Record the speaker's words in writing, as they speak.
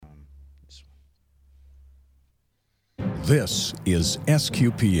This is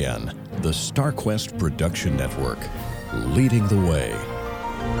SQPN, the StarQuest Production Network, leading the way.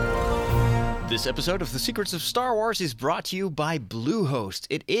 This episode of The Secrets of Star Wars is brought to you by Bluehost.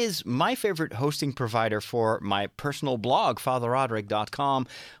 It is my favorite hosting provider for my personal blog, fatherroderick.com.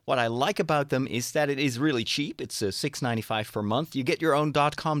 What I like about them is that it is really cheap. It's $6.95 per month. You get your own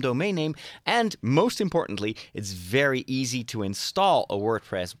 .com domain name, and most importantly, it's very easy to install a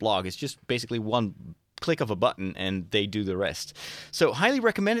WordPress blog. It's just basically one click of a button and they do the rest. So highly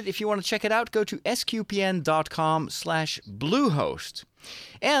recommend it. If you want to check it out, go to sqpn.com/Bluehost.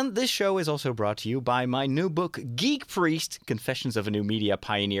 And this show is also brought to you by my new book, Geek Priest, Confessions of a New Media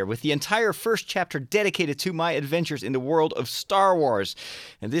Pioneer, with the entire first chapter dedicated to my adventures in the world of Star Wars.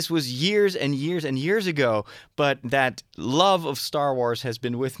 And this was years and years and years ago, but that love of Star Wars has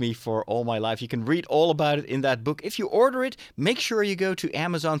been with me for all my life. You can read all about it in that book. If you order it, make sure you go to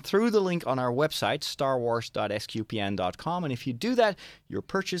Amazon through the link on our website, starwars.sqpn.com. And if you do that, your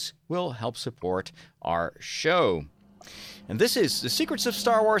purchase will help support our show. And this is The Secrets of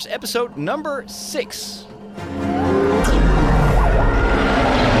Star Wars, episode number 6.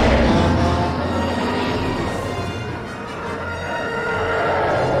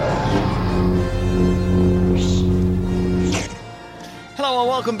 Hello and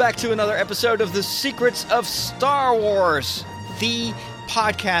welcome back to another episode of The Secrets of Star Wars, the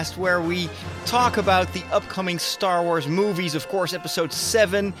podcast where we talk about the upcoming Star Wars movies, of course, episodes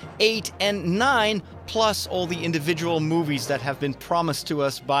 7, 8, and 9, plus all the individual movies that have been promised to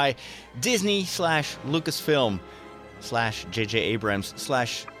us by Disney / Lucasfilm / J.J.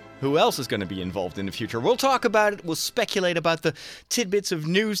 Abrams / who else is going to be involved in the future. We'll talk about it, we'll speculate about the tidbits of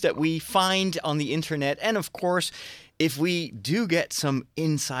news that we find on the internet, and of course, if we do get some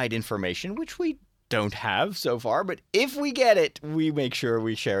inside information, which we don't have so far, but if we get it, we make sure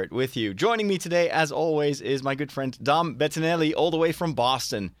we share it with you. Joining me today, as always, is my good friend Dom Bettinelli, all the way from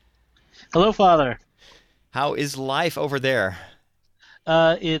Boston. Hello, Father. How is life over there?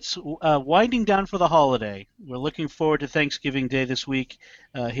 It's winding down for the holiday. We're looking forward to Thanksgiving Day this week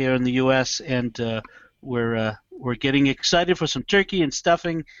here in the U.S., and we're getting excited for some turkey and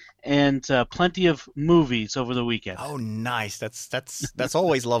stuffing and plenty of movies over the weekend. Oh, nice. That's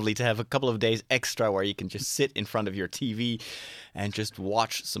always lovely to have a couple of days extra where you can just sit in front of your TV and just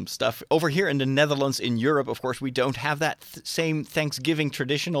watch some stuff. Over here in the Netherlands, in Europe, of course, we don't have that same Thanksgiving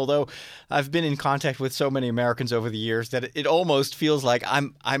tradition, although I've been in contact with so many Americans over the years that it almost feels like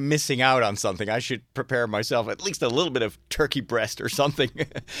I'm missing out on something. I should prepare myself at least a little bit of turkey breast or something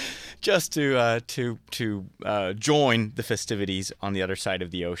just to join the festivities on the other side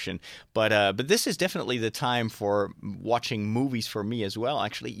of the ocean. But this is definitely the time for watching movies for me as well.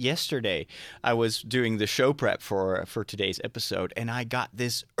 Actually, yesterday I was doing the show prep for today's episode, and I got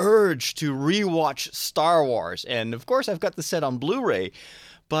this urge to rewatch Star Wars. And of course, I've got the set on Blu-ray.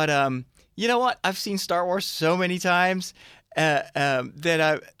 But you know what? I've seen Star Wars so many times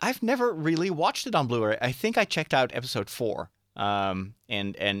that I've never really watched it on Blu-ray. I think I checked out episode 4, and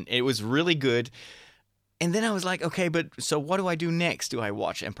it was really good. And then I was like, okay, but so what do I do next? Do I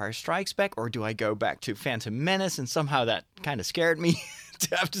watch Empire Strikes Back, or do I go back to Phantom Menace? And somehow that kind of scared me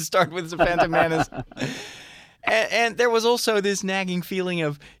to have to start with the Phantom Menace. And there was also this nagging feeling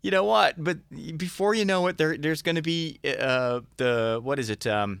of, you know what? But before you know it, there's going to be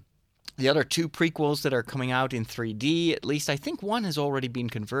the other 2 prequels that are coming out in 3D. At least I think one has already been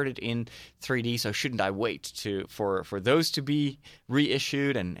converted in 3D. So shouldn't I wait for those to be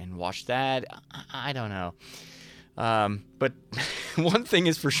reissued and watch that? I don't know. But one thing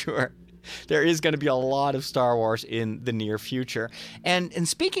is for sure. There is going to be a lot of Star Wars in the near future. And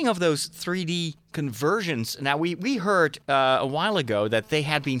speaking of those 3D conversions, now we heard a while ago that they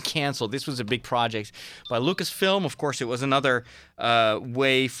had been canceled. This was a big project by Lucasfilm. Of course, it was another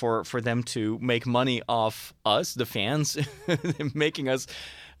way for them to make money off us, the fans,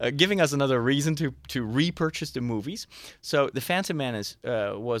 giving us another reason to repurchase the movies. So The Phantom Menace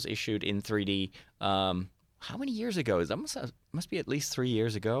was issued in 3D. How many years ago? That must be at least 3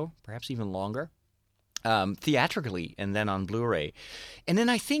 years ago, perhaps even longer, theatrically and then on Blu-ray. And then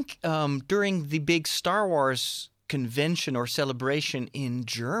I think during the big Star Wars convention or celebration in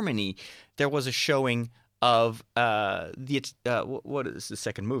Germany, there was a showing of what is the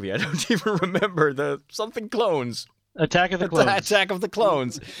second movie? I don't even remember. The something clones. Attack of the Clones. Attack of the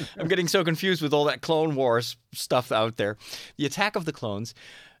Clones. I'm getting so confused with all that Clone Wars stuff out there. The Attack of the Clones,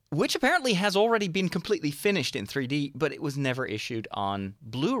 which apparently has already been completely finished in 3D, but it was never issued on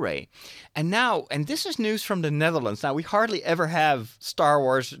Blu-ray. And this is news from the Netherlands. Now, we hardly ever have Star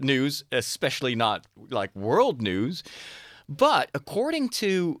Wars news, especially not like world news. But according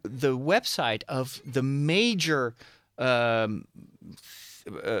to the website of the major um,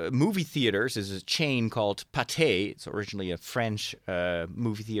 movie theaters is a chain called Pathé. It's originally a French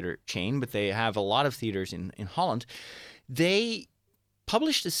movie theater chain, but they have a lot of theaters in Holland. They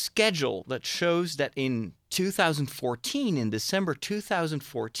published a schedule that shows that in 2014, in December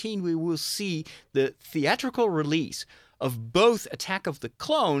 2014, we will see the theatrical release of both Attack of the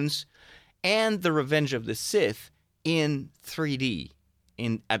Clones and The Revenge of the Sith in 3D,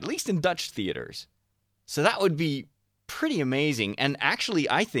 at least in Dutch theaters. So that would be pretty amazing, and actually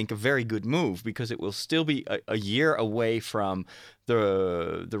I think a very good move, because it will still be a year away from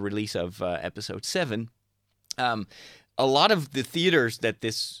the release of Episode 7. A lot of the theaters that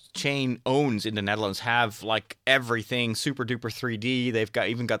this chain owns in the Netherlands have like everything super duper 3D. They've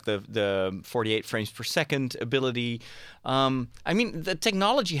even got the 48 frames per second ability. I mean, the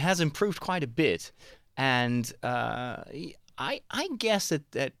technology has improved quite a bit, and I guess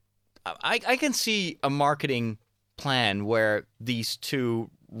that I can see a marketing plan where these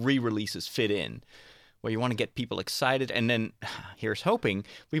two re-releases fit in, where you want to get people excited, and then here's hoping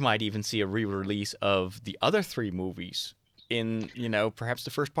we might even see a re-release of the other three movies in, perhaps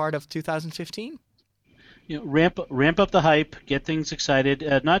the first part of 2015. Ramp up the hype, get things excited,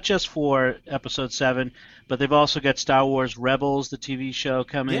 not just for Episode 7, but they've also got Star Wars Rebels, the TV show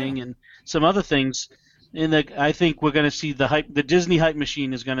coming, and some other things. I think we're going to see the Disney hype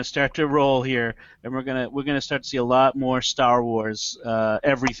machine is going to start to roll here, and we're going to start to see a lot more Star Wars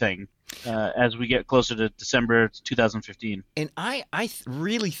everything as we get closer to December 2015. And I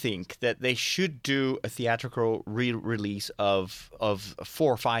really think that they should do a theatrical re-release of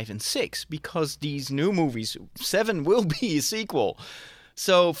 4, 5, and 6, because these new movies, 7 will be a sequel.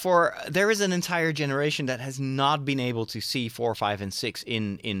 So there is an entire generation that has not been able to see 4, 5, and 6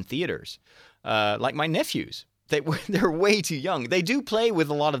 in theaters. Like my nephews, they're way too young. They do play with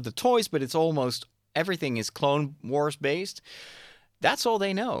a lot of the toys, but it's almost everything is Clone Wars based. That's all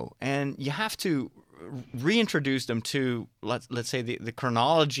they know, and you have to reintroduce them to let's say the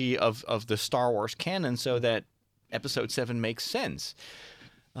chronology of the Star Wars canon, so that Episode 7 makes sense.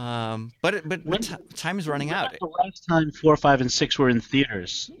 But time is running out. The last time 4, 5, and 6 were in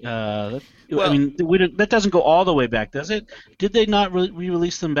theaters. I mean, that doesn't go all the way back, does it? Did they not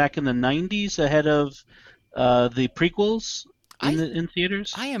re-release them back in the 90s ahead of the prequels in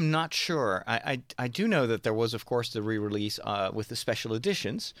theaters? I am not sure. I do know that there was, of course, the re-release with the special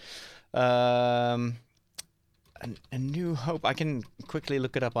editions. A New Hope. I can quickly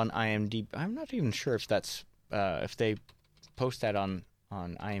look it up on IMDb. I'm not even sure if that's if they post that on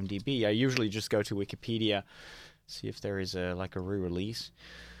IMDb. I usually just go to Wikipedia, see if there is a re-release.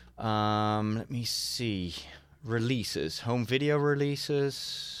 Let me see. Releases. Home video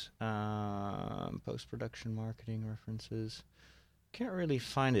releases. Post-production marketing references. Can't really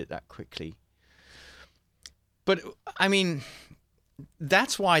find it that quickly. But, I mean,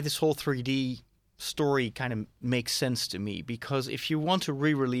 that's why this whole 3D story kind of makes sense to me. Because if you want to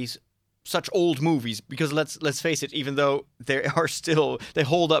re-release such old movies, because let's face it, even though they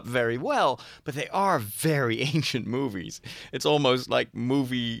hold up very well, but they are very ancient movies. It's almost like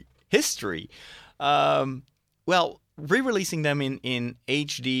movie history. Well, re-releasing them in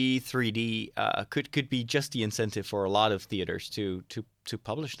HD 3D could be just the incentive for a lot of theaters to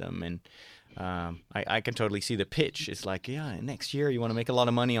publish them. And I can totally see the pitch. It's like, yeah, next year you want to make a lot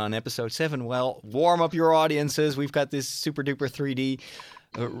of money on Episode 7. Well, warm up your audiences. We've got this super duper 3D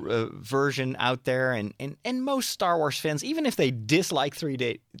version out there, and most Star Wars fans, even if they dislike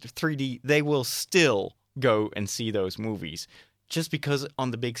 3D, they will still go and see those movies, just because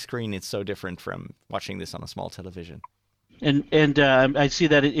on the big screen it's so different from watching this on a small television. And I see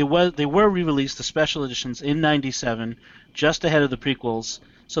that they were re-released, the special editions, in '97, just ahead of the prequels.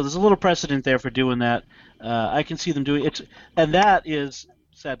 So there's a little precedent there for doing that. I can see them doing it, and that is,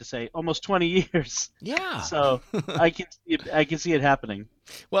 sad to say, almost 20 years. Yeah. So I can see it happening.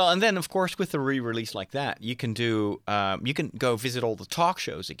 Well, and then of course with a re-release like that, you can go visit all the talk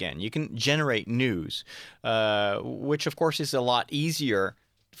shows again. You can generate news, which of course is a lot easier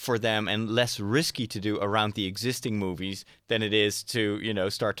for them and less risky to do around the existing movies than it is to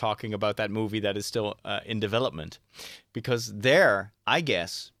start talking about that movie that is still in development. Because there, I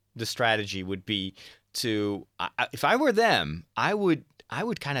guess the strategy would be to, if I were them, I would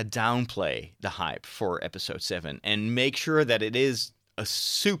kind of downplay the hype for Episode 7 and make sure that it is a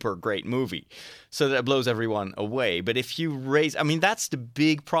super great movie so that it blows everyone away. But if you that's the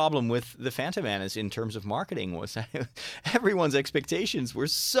big problem with The Phantom Menace in terms of marketing, was that everyone's expectations were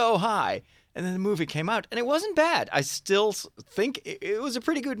so high, and then the movie came out and it wasn't bad. I still think it was a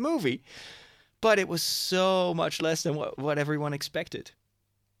pretty good movie, but it was so much less than what everyone expected.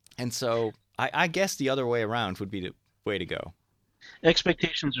 And so I guess the other way around would be to way to go.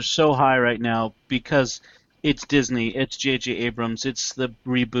 Expectations are so high right now because it's Disney, it's J.J. Abrams, it's the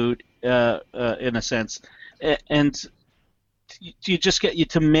reboot in a sense, and you just get you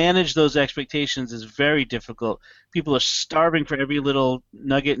to manage those expectations is very difficult. People are starving for every little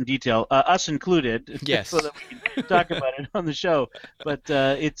nugget and detail, us included, Yes. so that we can talk about it on the show. But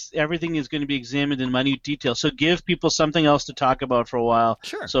it's everything is going to be examined in minute detail. So give people something else to talk about for a while.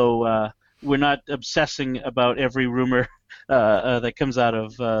 Sure. So we're not obsessing about every rumor that comes out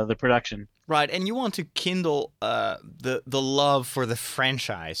of the production. Right, and you want to kindle the love for the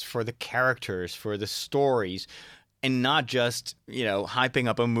franchise, for the characters, for the stories, and not just, hyping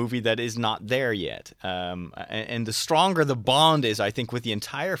up a movie that is not there yet. And the stronger the bond is, I think, with the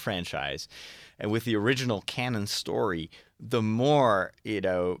entire franchise and with the original canon story, the more,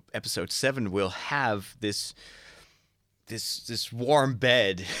 Episode 7 will have this warm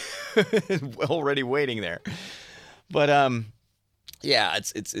bed already waiting there. But yeah,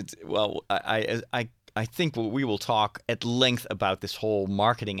 it's well, I think we will talk at length about this whole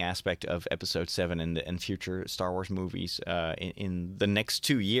marketing aspect of Episode 7 and future Star Wars movies in the next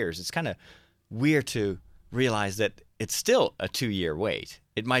 2 years. It's kind of weird to realize that it's still a 2-year wait.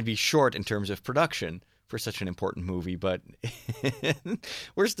 It might be short in terms of production for such an important movie, but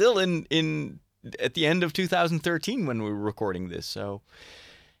we're still in at the end of 2013 when we were recording this. So,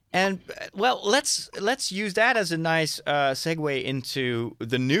 and well, let's use that as a nice segue into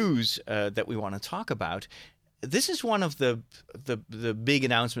the news that we want to talk about. This is one of the big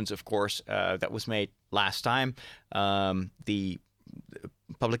announcements, of course, that was made last time. The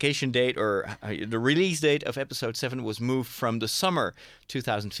publication date or the release date of Episode 7 was moved from the summer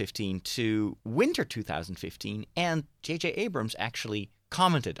 2015 to winter 2015, and J.J. Abrams actually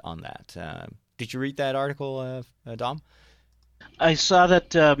commented on that. Did you read that article, Dom? I saw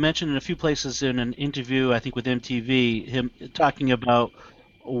that mentioned in a few places in an interview, I think with MTV, him talking about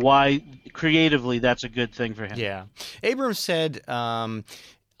why creatively that's a good thing for him. Yeah. Abrams said,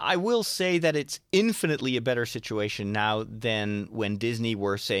 I will say that it's infinitely a better situation now than when Disney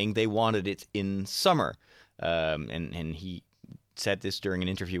were saying they wanted it in summer. And he said this during an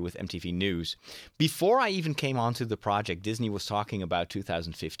interview with MTV News. Before I even came onto the project, Disney was talking about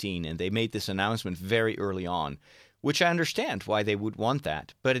 2015, and they made this announcement very early on, which I understand why they would want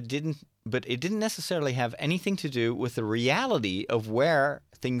that, but it didn't necessarily have anything to do with the reality of where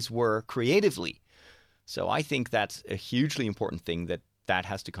things were creatively. So I think that's a hugely important thing that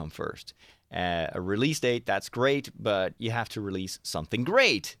has to come first. A release date, that's great, but you have to release something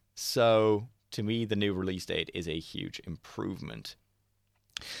great. So to me, the new release date is a huge improvement.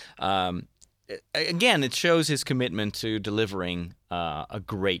 Again, it shows his commitment to delivering a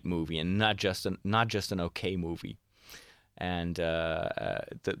great movie and not just an okay movie. And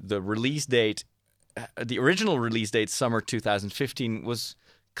the release date, the original release date, summer 2015, was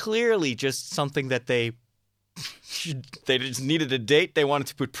clearly just something that they just needed a date. They wanted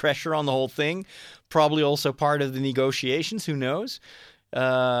to put pressure on the whole thing. Probably also part of the negotiations. Who knows?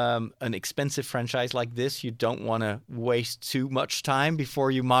 An expensive franchise like this, you don't want to waste too much time before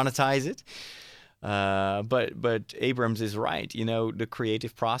you monetize it. But Abrams is right. The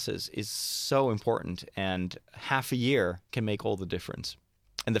creative process is so important, and half a year can make all the difference.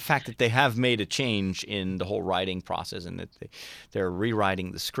 And the fact that they have made a change in the whole writing process and that they're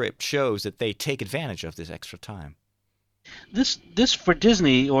rewriting the script shows that they take advantage of this extra time. This for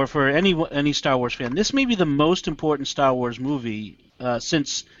Disney or for any Star Wars fan, this may be the most important Star Wars movie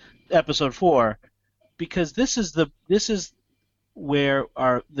since Episode 4, because this is where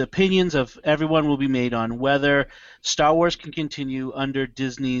the opinions of everyone will be made on whether Star Wars can continue under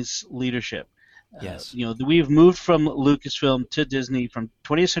Disney's leadership. Yes. We've moved from Lucasfilm to Disney, from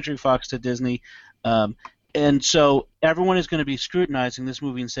 20th Century Fox to Disney, and so everyone is going to be scrutinizing this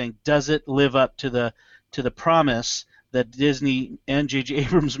movie and saying, does it live up to the promise that Disney and J.J.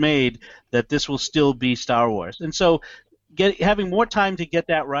 Abrams made that this will still be Star Wars? And so having more time to get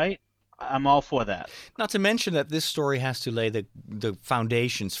that right, I'm all for that. Not to mention that this story has to lay the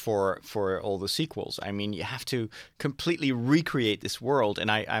foundations for all the sequels. I mean, you have to completely recreate this world,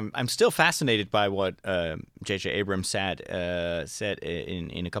 and I'm still fascinated by what J.J. Abrams said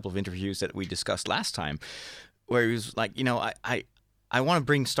in a couple of interviews that we discussed last time, where he was like, I want to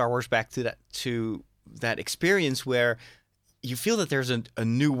bring Star Wars back to that experience where you feel that there's a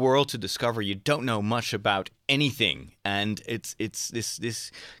new world to discover. You don't know much about anything, and it's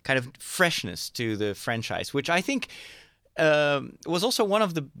this kind of freshness to the franchise, which I think was also one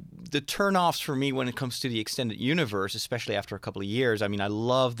of the turn-offs for me when it comes to the extended universe, especially after a couple of years. I mean, I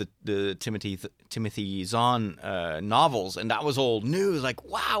love the Timothy Zahn novels, and that was old news. Like,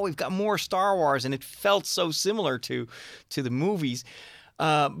 wow, we've got more Star Wars, and it felt so similar to the movies.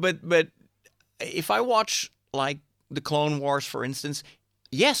 But if I watch like the Clone Wars, for instance,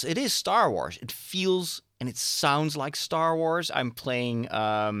 yes, it is Star Wars. It feels and it sounds like Star Wars. I'm playing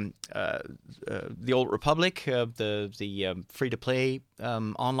the Old Republic, the free-to-play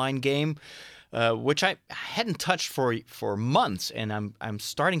online game, which I hadn't touched for months, and I'm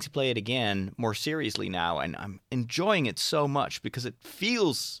starting to play it again more seriously now, and I'm enjoying it so much because it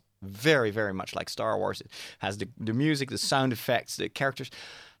feels very, very much like Star Wars. It has the music, the sound effects, the characters.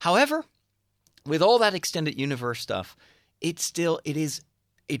 However, with all that extended universe stuff, it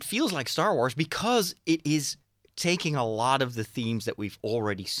feels like Star Wars because it is taking a lot of the themes that we've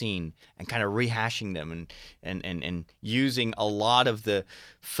already seen and kind of rehashing them and using a lot of the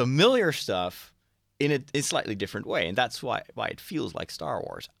familiar stuff in a slightly different way. And that's why it feels like Star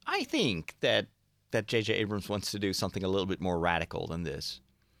Wars. I think that J.J. Abrams wants to do something a little bit more radical than this.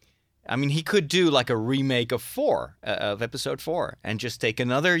 I mean, he could do like a remake of Episode 4 and just take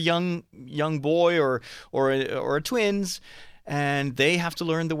another young boy or a twins, and they have to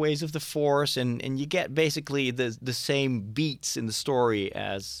learn the ways of the Force, and you get basically the same beats in the story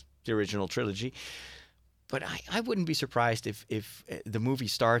as the original trilogy. But I wouldn't be surprised if the movie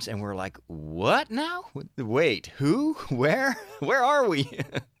starts and we're like, what now? Wait, who? Where? Where are we?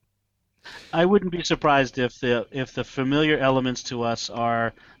 I wouldn't be surprised if the familiar elements to us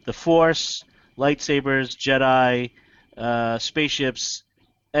are the Force, lightsabers, Jedi, spaceships,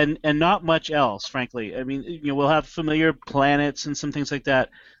 and not much else, frankly. I mean, we'll have familiar planets and some things like that.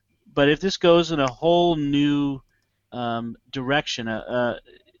 But if this goes in a whole new direction,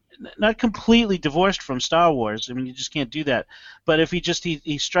 not completely divorced from Star Wars, I mean, you just can't do that. But if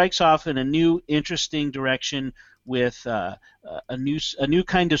he strikes off in a new, interesting direction with a new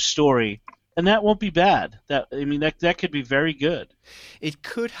kind of story, and that won't be bad. That could be very good. It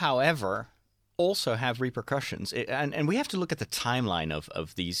could, however, also have repercussions. And we have to look at the timeline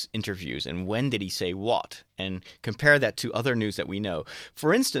of these interviews and when did he say what, and compare that to other news that we know.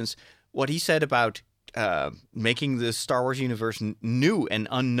 For instance, what he said about making the Star Wars universe new and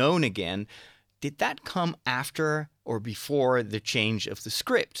unknown again, did that come after or before the change of the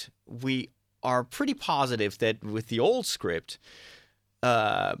script? We are pretty positive that with the old script,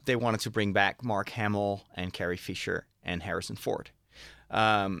 they wanted to bring back Mark Hamill and Carrie Fisher and Harrison Ford.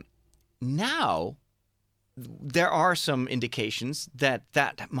 Now, there are some indications that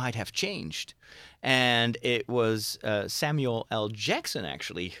might have changed. And it was Samuel L. Jackson,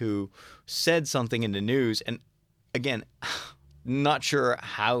 actually, who said something in the news. And again, not sure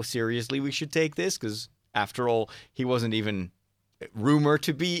how seriously we should take this, because after all, he wasn't even rumored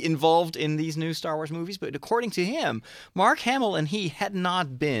to be involved in these new Star Wars movies. But according to him, Mark Hamill and he had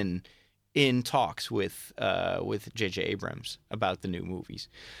not been in talks with J.J. Abrams about the new movies.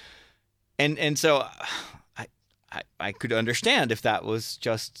 And so I could understand if that was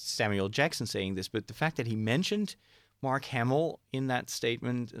just Samuel Jackson saying this, but the fact that he mentioned Mark Hamill in that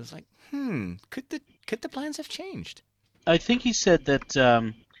statement is like, could the plans have changed? I think he said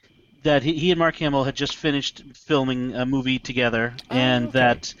that he and Mark Hamill had just finished filming a movie together, and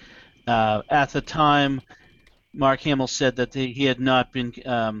that at the time Mark Hamill said that he had not been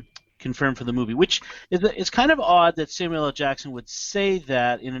confirmed for the movie, which is kind of odd that Samuel L. Jackson would say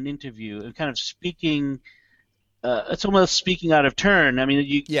that in an interview, and kind of speaking. It's almost speaking out of turn. I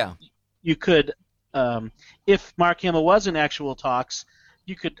mean, you could, if Mark Hamill was in actual talks,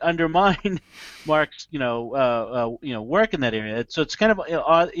 you could undermine Mark's, work in that area. So it's kind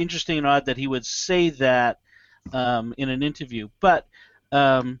of interesting and odd that he would say that in an interview. But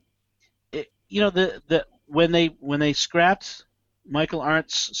when they scrapped Michael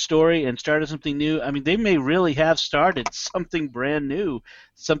Arndt's story and started something new, I mean, they may really have started something brand new,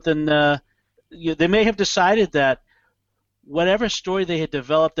 something. They may have decided that whatever story they had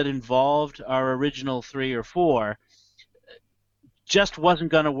developed that involved our original 3 or 4 just wasn't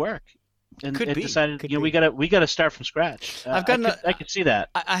going to work, and decided we got to start from scratch. I could see that.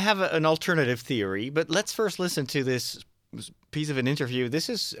 I have an alternative theory, but let's first listen to this piece of an interview. This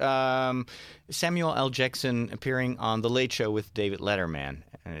is Samuel L. Jackson appearing on The Late Show with David Letterman,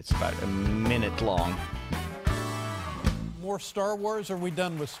 and it's about a minute long. More Star Wars, or are we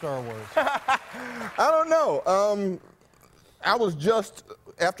done with Star Wars? I don't know. I was just,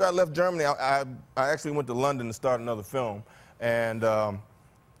 after I left Germany, I actually went to London to start another film. And I'm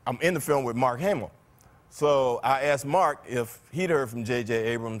in the film with Mark Hamill. So I asked Mark if he'd heard from J.J.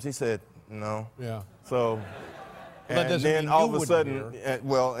 Abrams. He said no. Yeah. So, Well, that And doesn't then mean all you of a wouldn't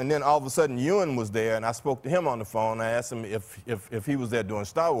sudden, and then all of a sudden Ewan was there, and I spoke to him on the phone. I asked him if he was there doing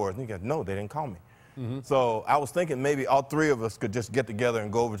Star Wars, and he goes, no, they didn't call me. So I was thinking maybe all three of us could just get together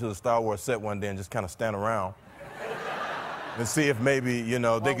and go over to the Star Wars set one day and just kind of stand around and see if maybe,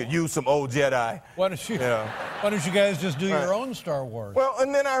 they could use some old Jedi. Why don't you guys just do your own Star Wars? Well,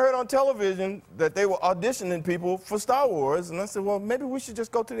 and then I heard on television that they were auditioning people for Star Wars, and I said, well, maybe we should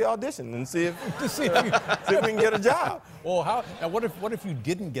just go to the audition and see if, see if we can get a job. Well, now what if you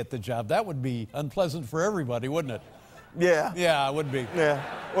didn't get the job? That would be unpleasant for everybody, wouldn't it? Yeah. Yeah, it would be. Yeah.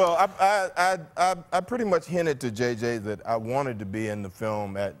 Well, I pretty much hinted to JJ that I wanted to be in the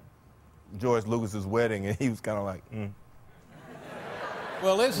film at George Lucas's wedding, and he was kind of like,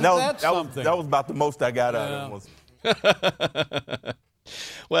 Well, isn't that something? That was about the most I got out of him.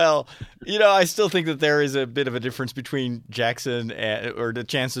 Well, I still think that there is a bit of a difference between Jackson or the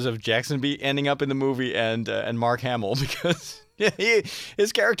chances of Jackson ending up in the movie and Mark Hamill, because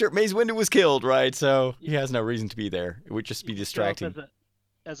his character Mace Windu was killed, right? So he has no reason to be there. It would just be distracting.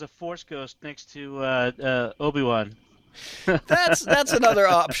 As a Force ghost next to Obi-Wan. That's another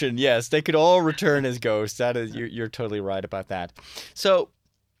option. Yes, they could all return as ghosts. That is, you're totally right about that. So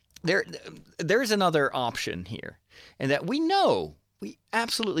there's another option here, and that we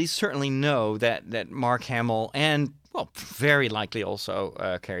absolutely certainly know that Mark Hamill and, well, very likely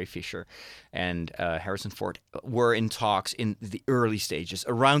also Carrie Fisher and Harrison Ford were in talks in the early stages,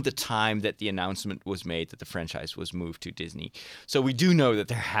 around the time that the announcement was made that the franchise was moved to Disney. So we do know that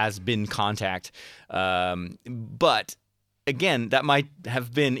there has been contact, but again, that might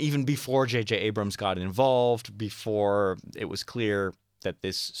have been even before J.J. Abrams got involved, before it was clear that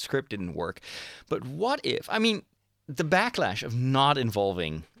this script didn't work. But what if, the backlash of not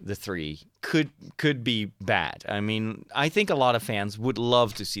involving the three could be bad. I think a lot of fans would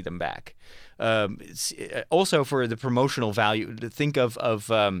love to see them back. Also for the promotional value, to think of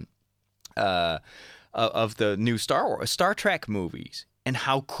the new Star Trek movies, and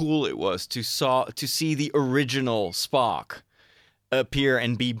how cool it was to see the original Spock appear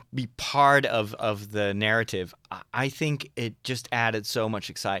and be part of the narrative. I think it just added so much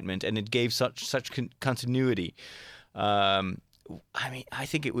excitement, and it gave such continuity. I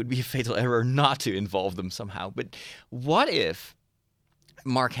think it would be a fatal error not to involve them somehow. But what if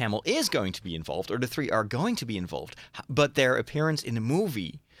Mark Hamill is going to be involved, or the three are going to be involved, but their appearance in the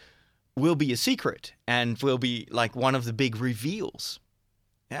movie will be a secret and will be like one of the big reveals?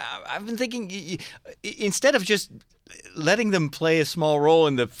 I've been thinking, instead of just letting them play a small role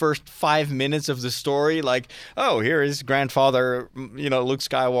in the first 5 minutes of the story, like, oh, here is grandfather, Luke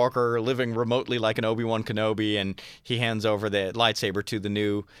Skywalker living remotely like an Obi-Wan Kenobi, and he hands over the lightsaber to the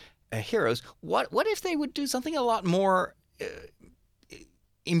new heroes. What if they would do something a lot more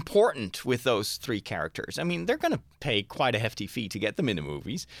important with those three characters? They're going to pay quite a hefty fee to get them into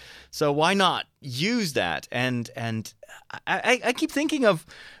movies, so why not use that? And I keep thinking of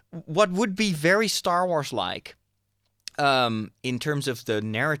what would be very Star Wars-like in terms of the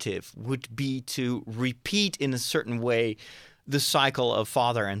narrative, would be to repeat in a certain way the cycle of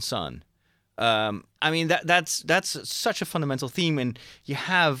father and son. That's such a fundamental theme, and you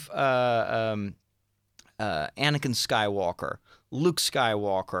have Anakin Skywalker, Luke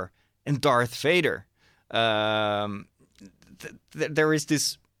Skywalker, and Darth Vader. There is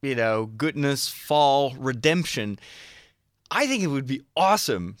this, goodness, fall, redemption. I think it would be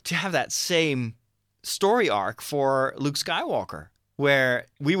awesome to have that same story arc for Luke Skywalker, where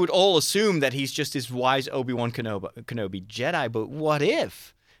we would all assume that he's just this wise Obi-Wan Kenobi Jedi. But what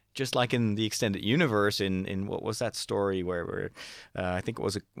if, just like in the extended universe, in what was that story where I think it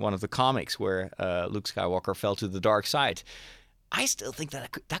was one of the comics where Luke Skywalker fell to the dark side? I still think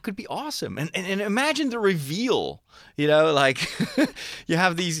that could be awesome. And imagine the reveal, like you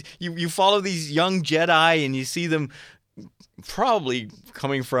have these, you follow these young Jedi and you see them probably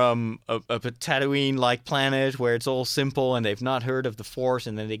coming from a Tatooine-like planet where it's all simple and they've not heard of the Force,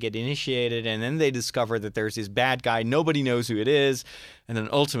 and then they get initiated, and then they discover that there's this bad guy, nobody knows who it is, and then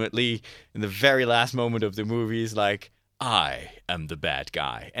ultimately, in the very last moment of the movie, is like, I am the bad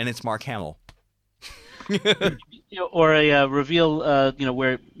guy, and it's Mark Hamill. Or a reveal,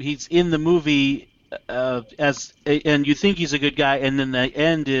 where he's in the movie and you think he's a good guy, and then the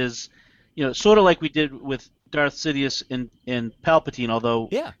end is, sort of like we did with Darth Sidious and Palpatine, although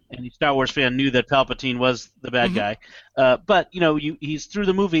any Star Wars fan knew that Palpatine was the bad guy. But he's through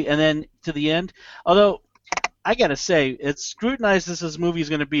the movie, and then to the end. Although I gotta say, as scrutinized as this movie is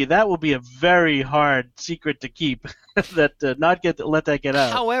going to be, that will be a very hard secret to keep. Let that get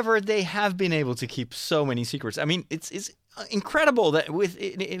out. However, they have been able to keep so many secrets. It's incredible that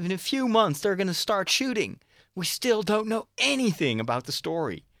in a few months they're going to start shooting we still don't know anything about the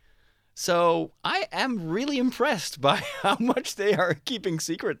story. So I am really impressed by how much they are keeping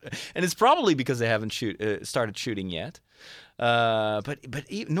secret, and it's probably because they haven't started shooting yet. I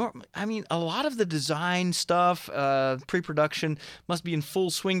mean, a lot of the design stuff, pre-production, must be in full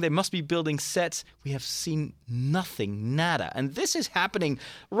swing. They must be building sets. We have seen nothing, nada, and this is happening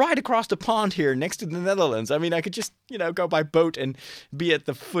right across the pond here, next to the Netherlands. I mean, I could just go by boat and be at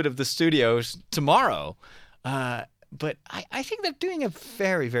the foot of the studios tomorrow. But I think they're doing a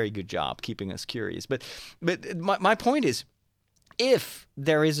very, very good job keeping us curious. But my point is, if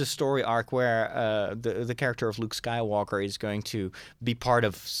there is a story arc where the character of Luke Skywalker is going to be part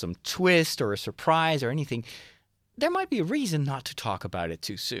of some twist or a surprise or anything, there might be a reason not to talk about it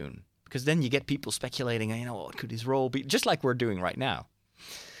too soon. Because then you get people speculating, what could his role be? Just like we're doing right now.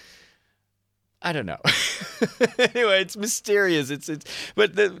 I don't know. Anyway, it's mysterious.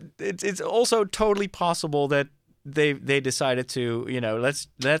 But it's also totally possible that they decided to,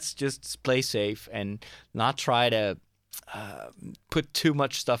 let's just play safe and not try to put too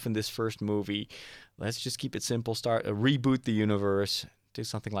much stuff in this first movie. Let's just keep it simple. Reboot the universe. Do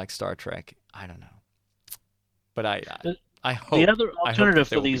something like Star Trek. I don't know. But I hope the other alternative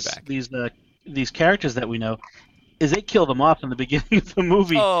for these characters that we know is they kill them off in the beginning of the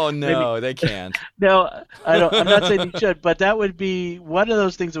movie. Oh no, they can't. No, I'm not saying they should, but that would be one of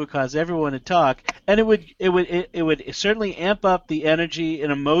those things that would cause everyone to talk, and it would certainly amp up the energy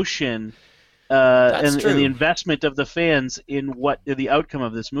and emotion and the investment of the fans in the outcome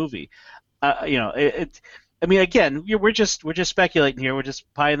of this movie. I mean, again, we're just speculating here. We're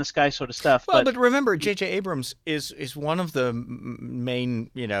just pie in the sky sort of stuff. Well, but remember, J.J. Abrams is one of the main,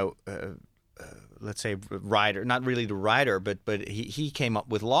 let's say writer, not really the writer, but he came up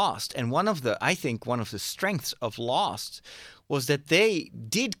with Lost. And I think one of the strengths of Lost was that they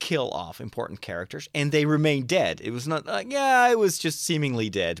did kill off important characters and they remained dead. It was not like, it was just seemingly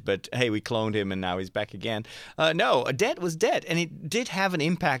dead, but hey, we cloned him and now he's back again. No, dead was dead, and it did have an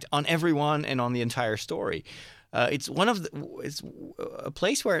impact on everyone and on the entire story. It's a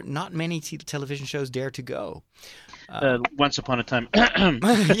place where not many television shows dare to go. Once upon a time.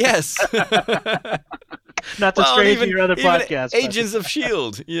 Yes. Not to stray to your other podcast. Agents of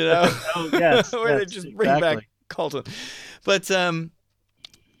S.H.I.E.L.D., Oh, yes. where they just bring back Colton. But,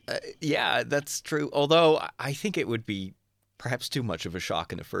 that's true. Although I think it would be perhaps too much of a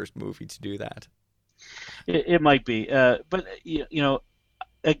shock in the first movie to do that. It might be. But,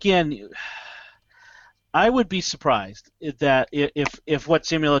 again, I would be surprised that if what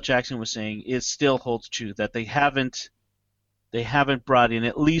Samuel L. Jackson was saying still holds true, that they haven't brought in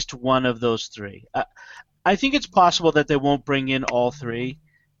at least one of those three. I think it's possible that they won't bring in all three.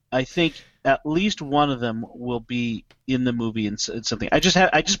 I think at least one of them will be in the movie in something. I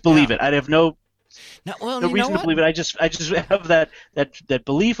just believe it. I have no reason to believe it. I just have that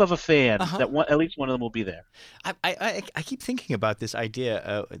belief of a fan that at least one of them will be there. I keep thinking about this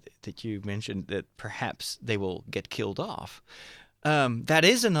idea that you mentioned, that perhaps they will get killed off. That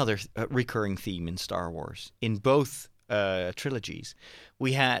is another recurring theme in Star Wars in both trilogies.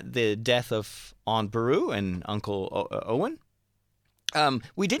 We had the death of Aunt Beru and Uncle Owen.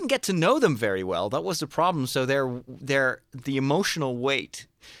 We didn't get to know them very well. That was the problem. So the emotional weight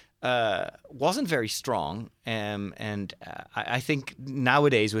wasn't very strong, and I think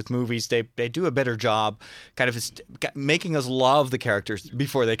nowadays with movies they do a better job kind of making us love the characters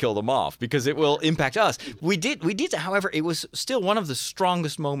before they kill them off, because it will impact us. We did, however, it was still one of the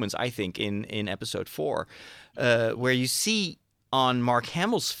strongest moments, I think, in Episode 4, where you see on Mark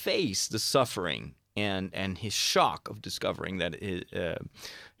Hamill's face the suffering and his shock of discovering that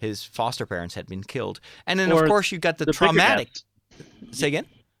his foster parents had been killed, and then of course you got the traumatic. Say again.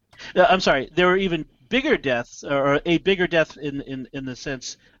 I'm sorry. There were even bigger deaths, or a bigger death in the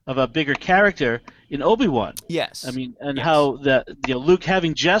sense of a bigger character in Obi-Wan. Yes. I mean, and how Luke,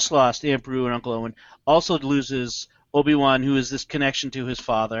 having just lost Aunt Beru and Uncle Owen, also loses Obi-Wan, who is this connection to his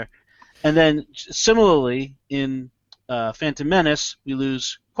father, and then similarly in Phantom Menace, we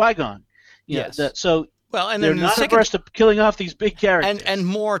lose Qui-Gon. Yes. And they're not averse to killing off these big characters. And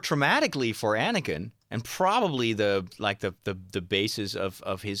more traumatically for Anakin, and probably the basis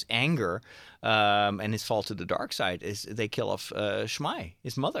of his anger and his fall to the dark side is they kill off Shmai,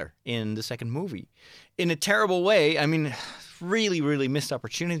 his mother, in the second movie, in a terrible way. I mean, really, really missed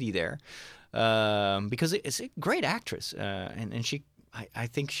opportunity there, because it's a great actress, and she, I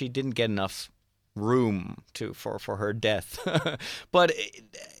think she didn't get enough room for her death, but.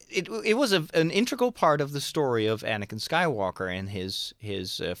 It was an integral part of the story of Anakin Skywalker and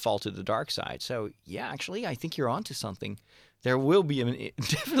his fall to the dark side. So, actually, I think you're onto something. There will be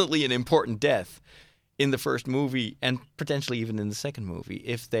definitely an important death in the first movie and potentially even in the second movie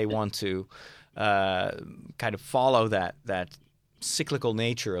if they want to kind of follow that cyclical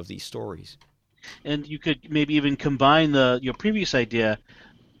nature of these stories. And you could maybe even combine your previous idea,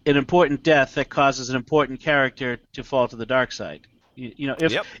 an important death that causes an important character to fall to the dark side.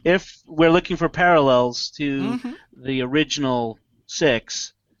 If we're looking for parallels to the original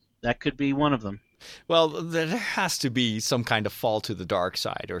 6, that could be one of them. Well, there has to be some kind of fall to the dark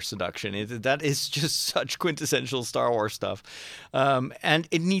side or seduction. That is just such quintessential Star Wars stuff. And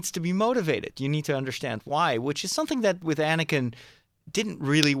it needs to be motivated. You need to understand why, which is something that with Anakin didn't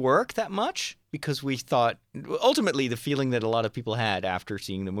really work that much, because we thought, ultimately, the feeling that a lot of people had after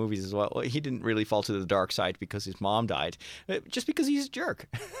seeing the movies as well, he didn't really fall to the dark side because his mom died, just because he's a jerk.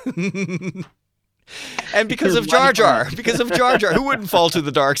 And because of Jar Jar. Because of Jar Jar. Who wouldn't fall to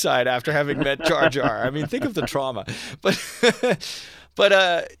the dark side after having met Jar Jar? I mean, think of the trauma. But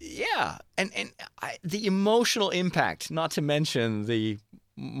yeah. And the emotional impact, not to mention the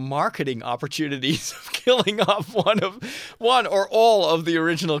marketing opportunities of killing off one or all of the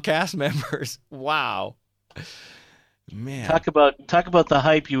original cast members. Wow. Man. Talk about the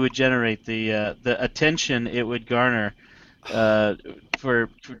hype you would generate, the attention it would garner for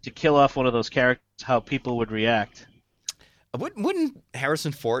to kill off one of those characters, how people would react. Wouldn't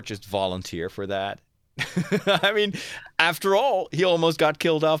Harrison Ford just volunteer for that? I mean, after all, he almost got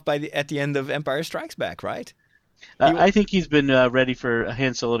killed off at the end of Empire Strikes Back, right? I think he's been ready for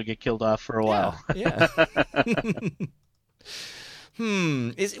Han Solo to get killed off for a while. Yeah.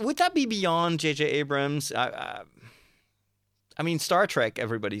 Would that be beyond J.J. Abrams? I mean, Star Trek,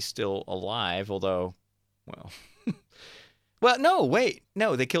 everybody's still alive, although, well... Well, no, wait.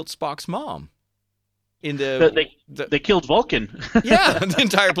 No, they killed Spock's mom. They killed Vulcan. Yeah, the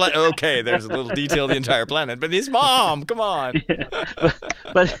entire planet. Okay, there's a little detail of the entire planet, but his mom, come on. Yeah.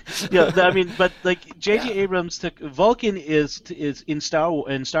 But like J.J. Abrams took Vulcan is in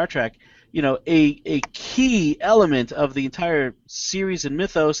Star Trek, a key element of the entire series and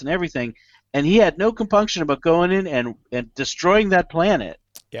mythos and everything, and he had no compunction about going in and destroying that planet.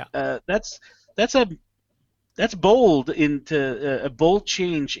 Yeah. That's bold into a bold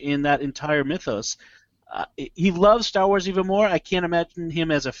change in that entire mythos. He loves Star Wars even more. I can't imagine him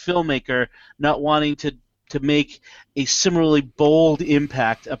as a filmmaker not wanting to make a similarly bold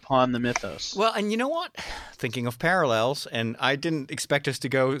impact upon the mythos. Well, and you know what? Thinking of parallels, and I didn't expect us to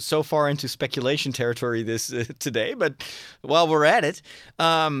go so far into speculation territory today, but while we're at it,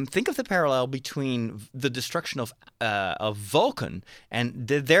 think of the parallel between the destruction of Vulcan and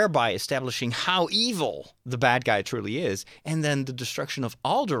thereby establishing how evil the bad guy truly is, and then the destruction of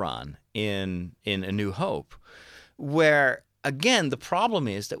Alderaan in A New Hope, where again, the problem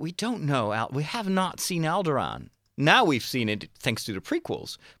is that we don't know. We have not seen Alderaan. Now we've seen it thanks to the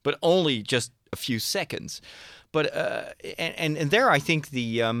prequels, but only just a few seconds. But and there, I think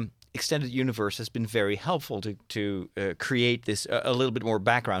the extended universe has been very helpful to create this a little bit more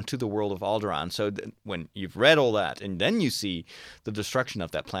background to the world of Alderaan. So when you've read all that and then you see the destruction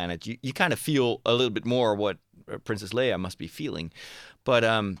of that planet, you kind of feel a little bit more what Princess Leia must be feeling. But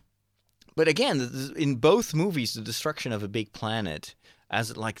again, in both movies, the destruction of a big planet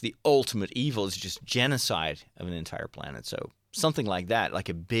as like the ultimate evil is just genocide of an entire planet. So something like that, like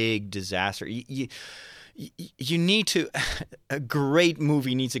a big disaster. You need to – a great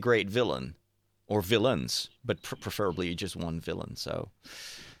movie needs a great villain or villains, but preferably just one villain. So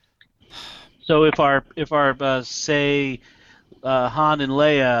if our say Han and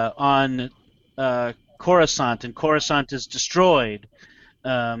Leia on Coruscant, and Coruscant is destroyed –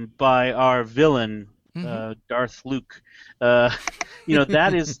 by our villain, Darth Luke.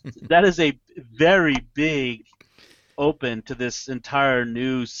 That is a very big open to this entire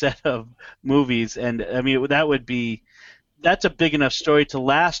new set of movies, and I mean that's a big enough story to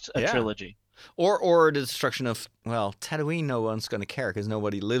last a trilogy. Or the destruction of, well, Tatooine, no one's going to care because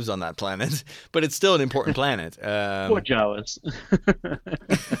nobody lives on that planet, but it's still an important planet. Poor Jawas.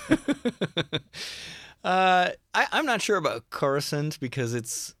 I'm not sure about Coruscant because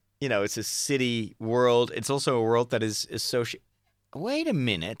it's a city world. It's also a world that is associated. Wait a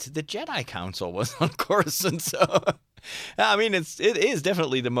minute, the Jedi Council was on Coruscant, so I mean it is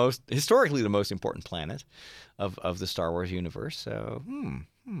definitely historically the most important planet of the Star Wars universe. So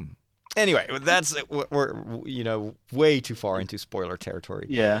anyway, we're way too far into spoiler territory.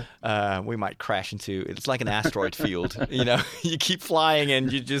 Yeah, we might crash into it's like an asteroid field. You keep flying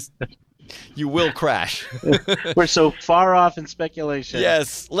and you will crash. We're so far off in speculation.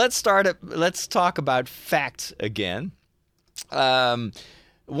 Yes. Let's talk about facts again. One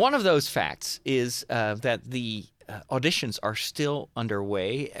of those facts is that the auditions are still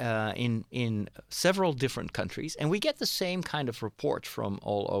underway in several different countries, and we get the same kind of report from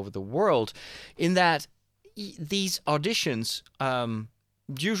all over the world, in that these auditions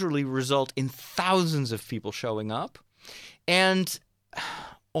usually result in thousands of people showing up, and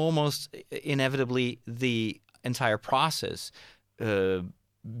almost inevitably the entire process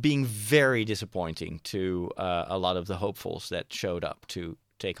being very disappointing to a lot of the hopefuls that showed up to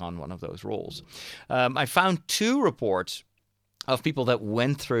take on one of those roles. I found 2 reports of people that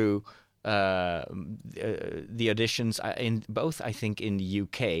went through the auditions in both, I think, in the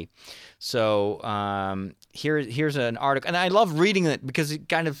UK. So here's an article, and I love reading it because it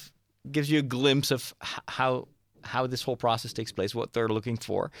kind of gives you a glimpse of how this whole process takes place, what they're looking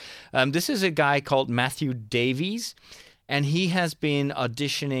for. This is a guy called Matthew Davies, and he has been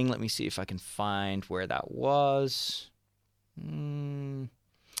auditioning. Let me see if I can find where that was.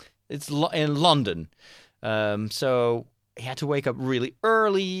 It's in London. So he had to wake up really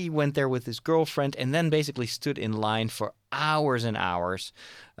early, went there with his girlfriend, and then basically stood in line for hours and hours.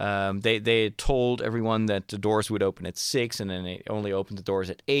 They told everyone that the doors would open at 6, and then they only opened the doors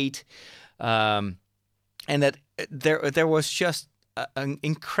at 8. And that there was just an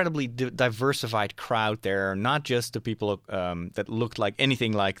incredibly diversified crowd there, not just the people that looked like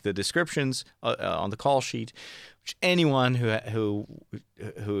anything like the descriptions on the call sheet. Which anyone who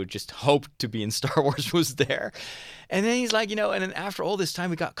just hoped to be in Star Wars was there. And then he's like, and then after all this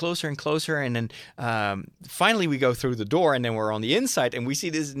time, we got closer and closer, and then finally we go through the door, and then we're on the inside, and we see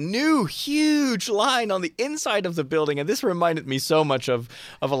this new huge line on the inside of the building. And this reminded me so much of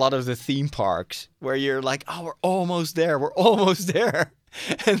a lot of the theme parks, where you're like, oh, we're almost there.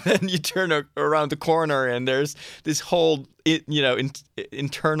 And then you turn around the corner, and there's this whole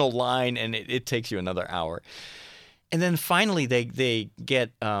internal line, and it takes you another hour. And then finally they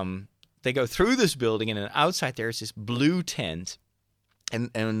go through this building, and then outside there's this blue tent.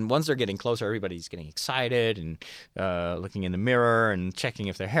 And once they're getting closer, everybody's getting excited and looking in the mirror and checking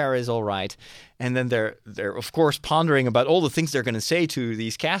if their hair is all right. And then they're of course pondering about all the things they're going to say to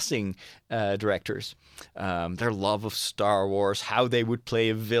these casting directors. Their love of Star Wars, how they would play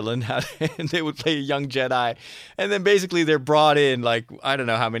a villain, how they would play a young Jedi. And then basically they're brought in, like, I don't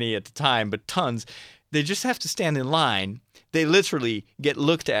know how many at the time, but tons. They just have to stand in line. They literally get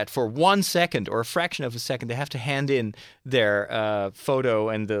looked at for 1 second or a fraction of a second. They have to hand in their photo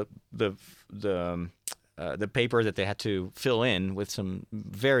and the paper that they had to fill in with some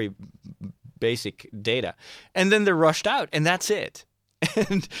very basic data, and then they're rushed out, and that's it.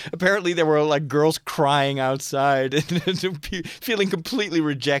 And apparently there were like girls crying outside and feeling completely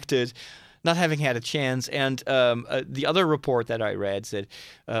rejected, not having had a chance. And the other report that I read said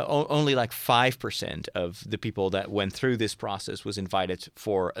only like 5% of the people that went through this process was invited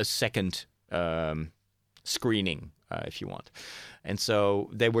for a second screening, if you want. And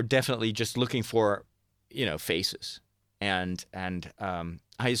so they were definitely just looking for, faces. And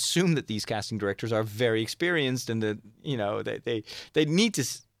I assume that these casting directors are very experienced, and that, they need to,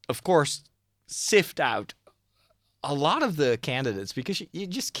 of course, sift out a lot of the candidates, because you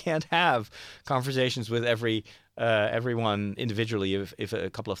just can't have conversations with everyone individually if a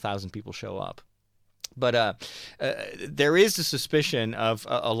couple of thousand people show up. But there is a suspicion of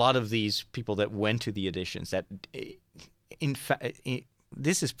a lot of these people that went to the auditions that, in fact,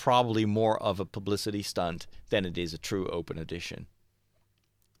 this is probably more of a publicity stunt than it is a true open audition.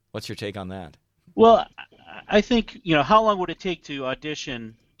 What's your take on that? Well, I think, how long would it take to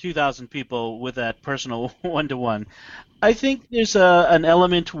audition 2,000 people with that personal one-to-one? I think there's an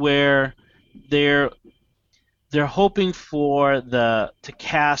element where they're hoping to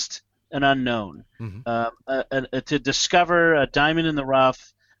cast an unknown, to discover a diamond in the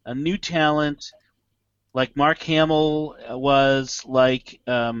rough, a new talent, like Mark Hamill was, like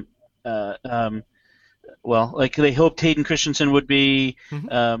they hoped Hayden Christensen would be,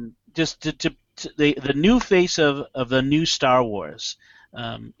 just to the new face of the new Star Wars.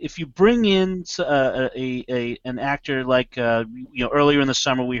 If you bring in an actor like earlier in the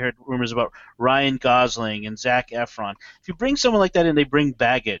summer we heard rumors about Ryan Gosling and Zac Efron. If you bring someone like that in, they bring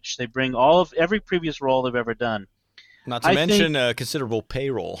baggage. They bring every previous role they've ever done. Not to mention a considerable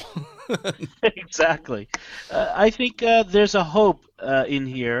payroll. Exactly. I think there's a hope in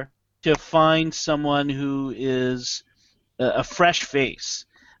here to find someone who is a fresh face,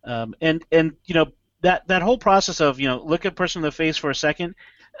 and that whole process of look at a person in the face for a second.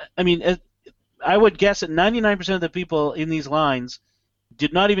 I mean, I would guess that 99% of the people in these lines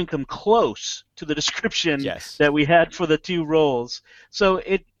did not even come close to the description that we had for the two roles. So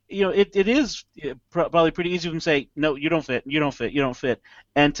it is probably pretty easy to say, no, you don't fit,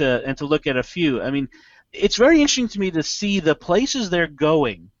 and to look at a few. I mean, it's very interesting to me to see the places they're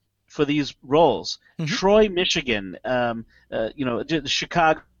going for these roles. Troy, Michigan,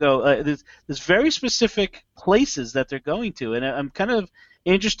 Chicago. There's very specific places that they're going to, and I'm kind of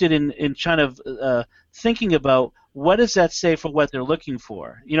interested in kind of thinking about what does that say for what they're looking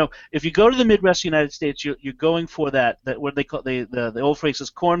for. If you go to the Midwest United States, you're going for that what they call the old phrase is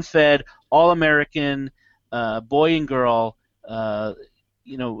corn-fed, all-American, boy and girl.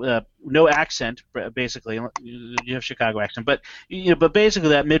 No accent, basically. You have Chicago accent, but basically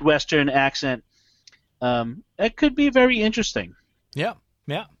that Midwestern accent. It could be very interesting. Yeah.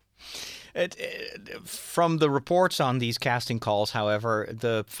 From the reports on these casting calls, however,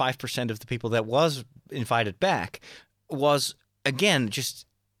 the 5% of the people that was invited back was, again, just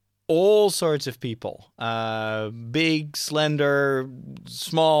all sorts of people. Big, slender,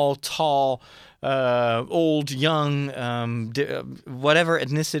 small, tall, old, young, whatever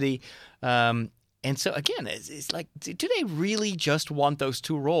ethnicity. And so, again, it's like, do they really just want those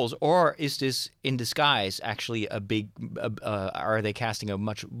two roles? Or is this, in disguise, actually are they casting a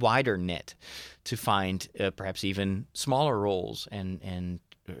much wider net to find perhaps even smaller roles? And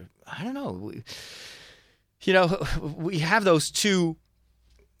I don't know. We have those two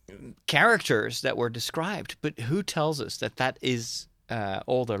characters that were described, but who tells us that is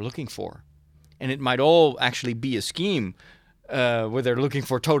all they're looking for? And it might all actually be a scheme where they're looking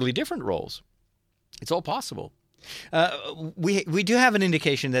for totally different roles. It's all possible. We do have an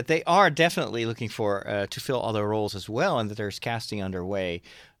indication that they are definitely looking for to fill other roles as well, and that there's casting underway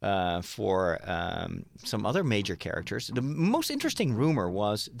for some other major characters. The most interesting rumor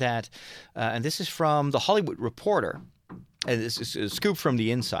was that, and this is from The Hollywood Reporter, and this is a scoop from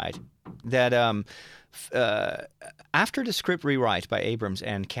the inside, that after the script rewrite by Abrams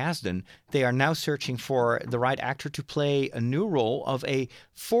and Kasdan, they are now searching for the right actor to play a new role of a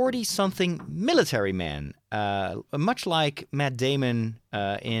 40-something military man, much like Matt Damon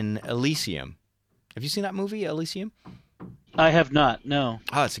in Elysium. Have you seen that movie, Elysium? I have not, no.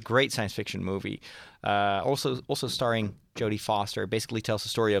 Oh, it's a great science fiction movie. Also starring Jodie Foster. It basically tells the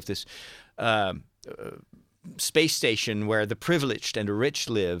story of this space station where the privileged and the rich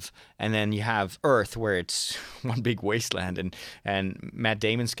live, and then you have Earth where it's one big wasteland, and Matt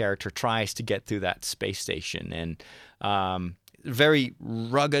Damon's character tries to get through that space station, and very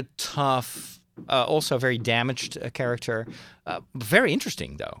rugged, tough, also very damaged character, very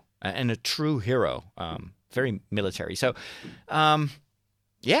interesting though, and a true hero, very military. So a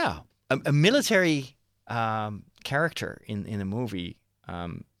military character in a movie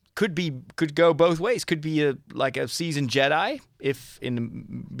could go both ways. Could be like a seasoned Jedi, if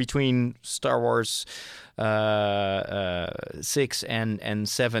in between Star Wars 6 and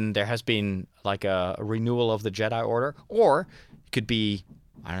 7 there has been like a renewal of the Jedi Order, or it could be,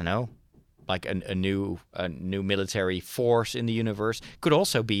 I don't know, like a new military force in the universe. Could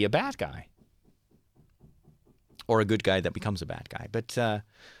also be a bad guy, or a good guy that becomes a bad guy. But a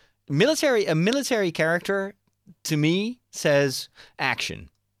military character to me says action.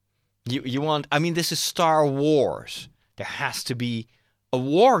 You want? I mean, this is Star Wars. There has to be a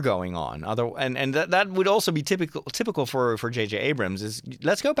war going on. And that would also be typical for J.J. Abrams. Is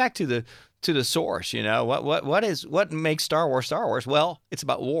let's go back to the source. What makes Star Wars Star Wars? Well, it's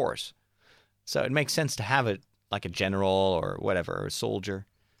about wars. So it makes sense to have it like a general or whatever, a soldier.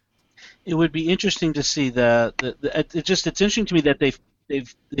 It would be interesting to see it's interesting to me that they've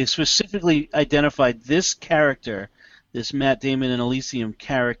specifically identified this character, this Matt Damon and Elysium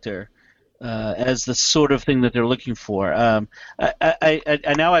character, as the sort of thing that they're looking for. Now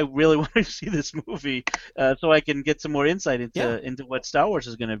I really want to see this movie so I can get some more insight into what Star Wars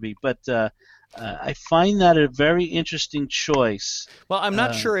is going to be. But I find that a very interesting choice. Well, I'm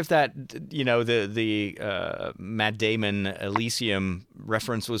not sure if that the Matt Damon Elysium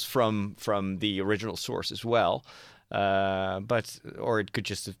reference was from the original source as well. Or it could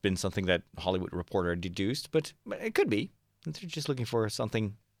just have been something that Hollywood Reporter deduced, but it could be. They're just looking for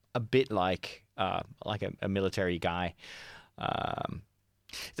something a bit like a military guy.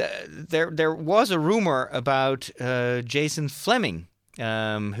 There was a rumor about Jason Fleming,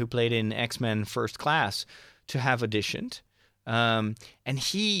 who played in X-Men First Class, to have auditioned, and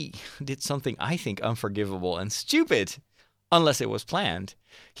he did something I think unforgivable and stupid, unless it was planned.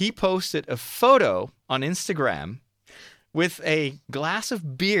 He posted a photo on Instagram with a glass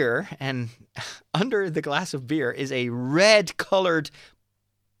of beer, and under the glass of beer is a red-colored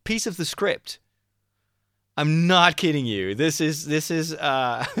piece of the script. I'm not kidding you. This is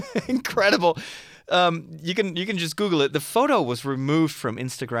incredible. You can just Google it. The photo was removed from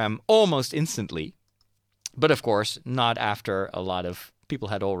Instagram almost instantly, but of course not after a lot of people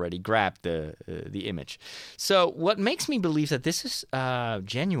had already grabbed the image. So what makes me believe that this is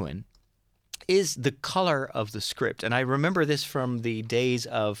genuine is the color of the script. And I remember this from the days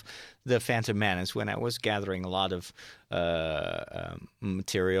of The Phantom Menace when I was gathering a lot of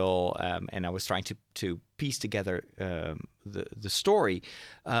material and I was trying to piece together the story.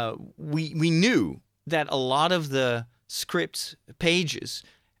 We knew that a lot of the script pages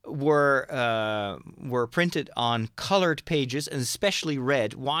were printed on colored pages, and especially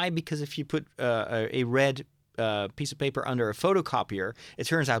red. Why? Because if you put a red piece of paper under a photocopier, it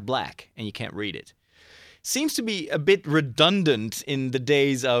turns out black and you can't read it. Seems to be a bit redundant in the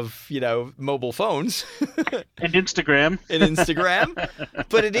days of, mobile phones. And Instagram.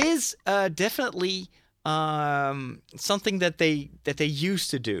 But it is definitely something that they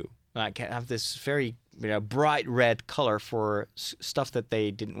used to do. Like have this very bright red color for stuff that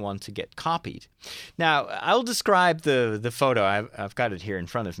they didn't want to get copied. Now, I'll describe the photo. I've got it here in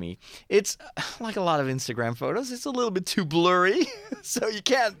front of me. It's like a lot of Instagram photos. It's a little bit too blurry, so you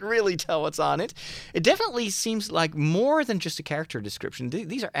can't really tell what's on it. It definitely seems like more than just a character description.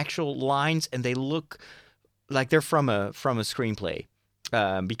 These are actual lines, and they look like they're from a screenplay.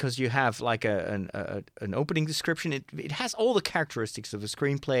 Because you have like an opening description. It has all the characteristics of a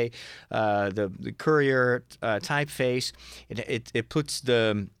screenplay, the courier typeface. It puts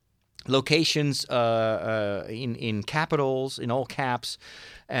the locations in capitals, in all caps.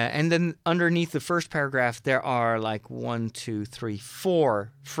 And then underneath the first paragraph, there are like 1, 2, 3,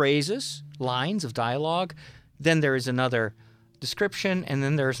 4 phrases, lines of dialogue. Then there is another description, and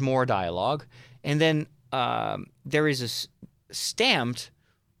then there's more dialogue. And then there is a stamped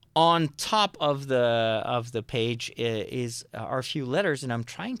on top of the page are a few letters, and I'm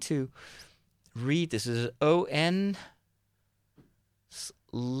trying to read. This is O-N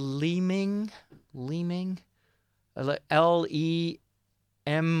Leeming L-E-M-Y-N-G.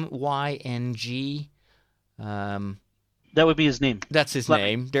 That would be his name. That's his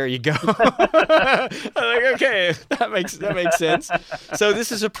name. There you go. I'm like, okay, that makes sense. So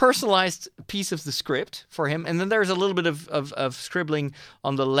this is a personalized piece of the script for him, and then there's a little bit of scribbling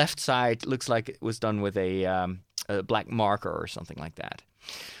on the left side. Looks like it was done with a black marker or something like that.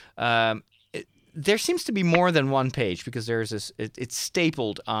 There seems to be more than one page because there's this. It's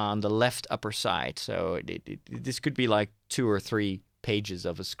stapled on the left upper side, so this could be like 2 or 3 pages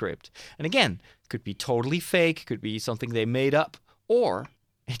of a script. And again, could be totally fake, could be something they made up, or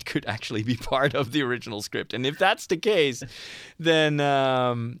it could actually be part of the original script. And if that's the case, then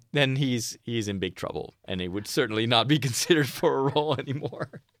he's in big trouble, and it would certainly not be considered for a role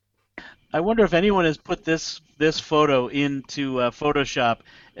anymore. I wonder if anyone has put this photo into Photoshop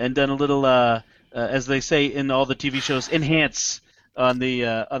and done a little, as they say in all the TV shows, enhance on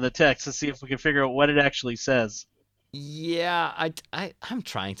the text to see if we can figure out what it actually says. Yeah, I'm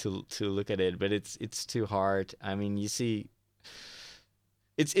trying to look at it, but it's too hard. I mean, you see,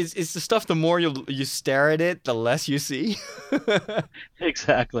 it's the stuff. The more you stare at it, the less you see.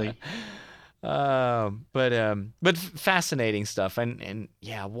 Exactly. But fascinating stuff, and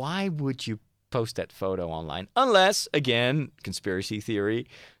yeah, why would you post that photo online? Unless, again, conspiracy theory,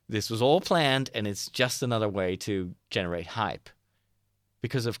 this was all planned, and it's just another way to generate hype.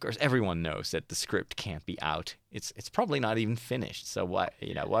 Because of course everyone knows that the script can't be out. It's probably not even finished. So why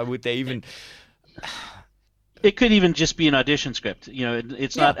would they even? It could even just be an audition script.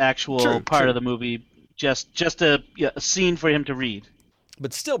 It's not actual part of the movie. Just a scene for him to read.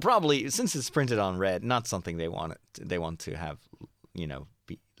 But still, probably since it's printed on red, not something they want to have,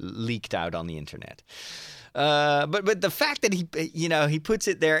 be leaked out on the internet. But the fact that he puts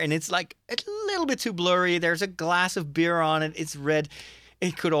it there and it's like a little bit too blurry. There's a glass of beer on it. It's red.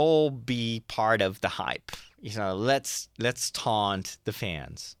 It could all be part of the hype. Let's taunt the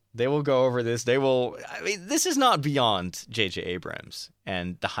fans. They will go over this. This is not beyond J.J. Abrams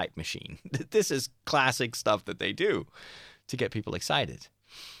and the hype machine. This is classic stuff that they do to get people excited.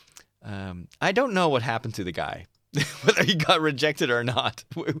 I don't know what happened to the guy, whether he got rejected or not.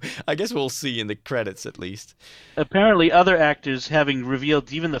 I guess we'll see in the credits at least. Apparently, other actors, having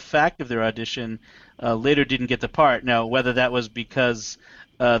revealed even the fact of their audition, later didn't get the part. Now, whether that was because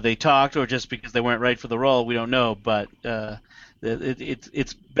they talked or just because they weren't right for the role, we don't know. But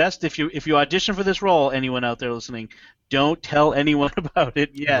it's best if you audition for this role, anyone out there listening, don't tell anyone about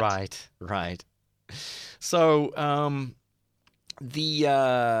it yet. Right. So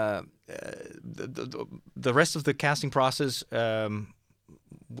the rest of the casting process,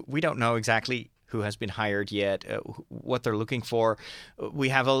 we don't know exactly who has been hired yet, what they're looking for. We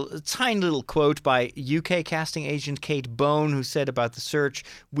have a tiny little quote by UK casting agent Kate Bone, who said about the search,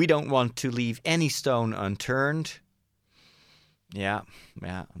 "We don't want to leave any stone unturned." Yeah,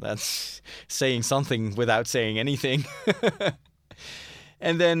 that's saying something without saying anything.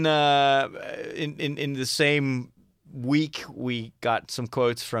 And then in the same week, we got some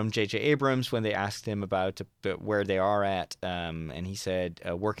quotes from J.J. Abrams when they asked him about where they are at. And he said,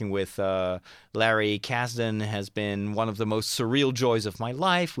 working with Larry Kasdan has been one of the most surreal joys of my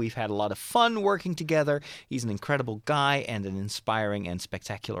life. We've had a lot of fun working together. He's an incredible guy and an inspiring and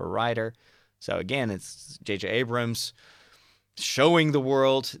spectacular writer. So again, it's J.J. Abrams showing the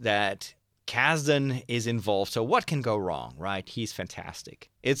world that Kasdan is involved, so what can go wrong, right? He's fantastic.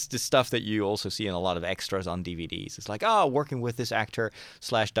 It's the stuff that you also see in a lot of extras on DVDs. It's like, oh, working with this actor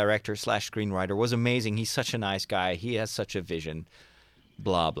 / director / screenwriter was amazing. He's such a nice guy. He has such a vision.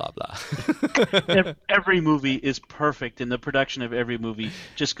 Blah, blah, blah. Every movie is perfect, and the production of every movie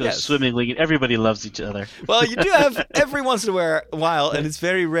just goes swimmingly, and everybody loves each other. Well, you do have, every once in a while, and it's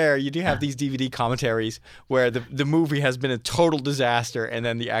very rare, you do have these DVD commentaries where the movie has been a total disaster, and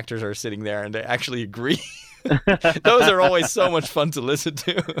then the actors are sitting there, and they actually agree. Those are always so much fun to listen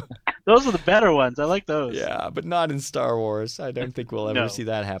to. Those are the better ones. I like those. Yeah, but not in Star Wars. I don't think we'll ever see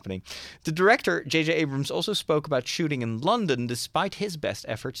that happening. The director, J.J. Abrams, also spoke about shooting in London despite his best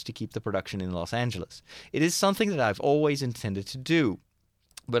efforts to keep the production in Los Angeles. It is something that I've always intended to do.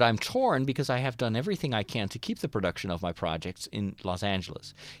 But I'm torn because I have done everything I can to keep the production of my projects in Los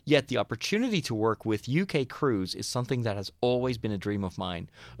Angeles. Yet the opportunity to work with UK crews is something that has always been a dream of mine.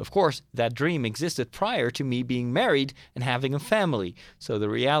 Of course, that dream existed prior to me being married and having a family, so the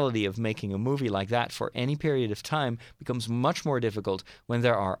reality of making a movie like that for any period of time becomes much more difficult when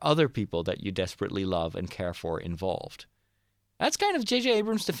there are other people that you desperately love and care for involved. That's kind of J.J.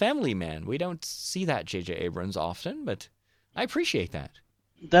 Abrams the family man. We don't see that J.J. Abrams often, but I appreciate that.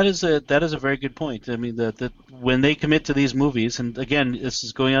 That is a very good point. I mean, that when they commit to these movies, and again, this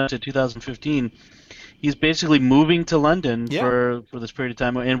is going on to 2015, he's basically moving to London for this period of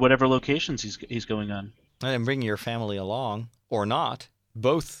time, in whatever locations he's going on. And bringing your family along or not,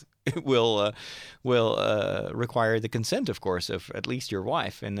 both will require the consent, of course, of at least your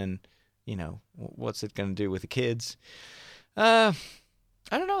wife. And then, what's it going to do with the kids? I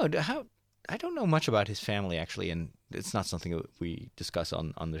don't know. I don't know much about his family, actually, and it's not something that we discuss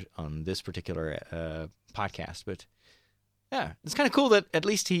on this particular podcast. But yeah, it's kind of cool that at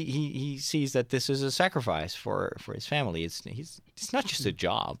least he sees that this is a sacrifice for his family. It's not just a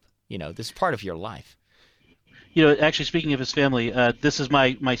job. This is part of your life. Actually, speaking of his family, this is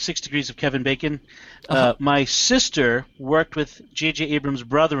my 6 degrees of Kevin Bacon. My sister worked with J.J. Abrams'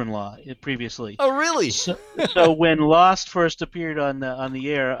 brother-in-law previously. Oh, really? So when Lost first appeared on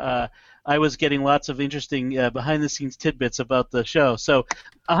the air, I was getting lots of interesting behind-the-scenes tidbits about the show. So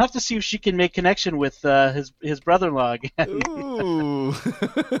I'll have to see if she can make connection with his brother-in-law again. Ooh.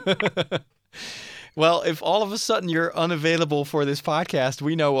 Well, if all of a sudden you're unavailable for this podcast,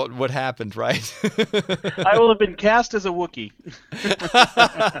 we know what happened, right? I will have been cast as a Wookiee.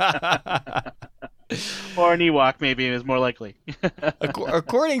 Or an Ewok, maybe, is more likely.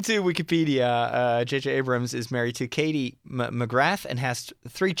 According to Wikipedia, J.J. Abrams is married to Katie McGrath and has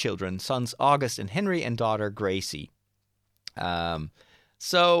 3 children, sons August and Henry, and daughter Gracie.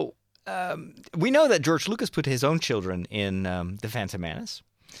 So we know that George Lucas put his own children in The Phantom Menace.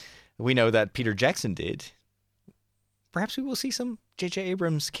 We know that Peter Jackson did. Perhaps we will see some J.J.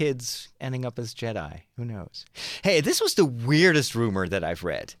 Abrams kids ending up as Jedi. Who knows? Hey, this was the weirdest rumor that I've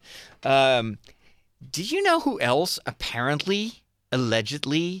read. Did you know who else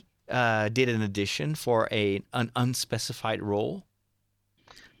allegedly did an audition for an unspecified role?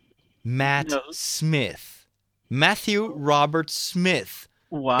 Matt Smith. Matthew Robert Smith.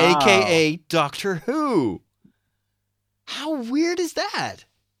 Wow. A.K.A. Doctor Who. How weird is that?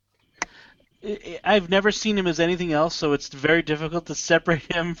 I've never seen him as anything else, so it's very difficult to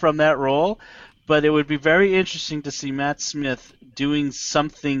separate him from that role. But it would be very interesting to see Matt Smith doing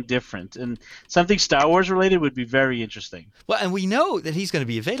something different. And something Star Wars related would be very interesting. Well, and we know that he's going to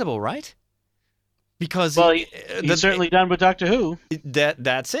be available, right? Because he's certainly done with Doctor Who.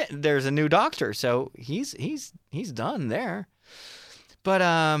 That's it. There's a new Doctor, so he's done there. But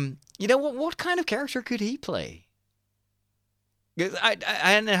what kind of character could he play? I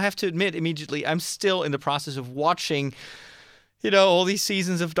have to admit immediately, I'm still in the process of watching, all these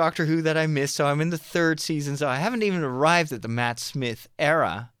seasons of Doctor Who that I missed. So I'm in the 3rd season, so I haven't even arrived at the Matt Smith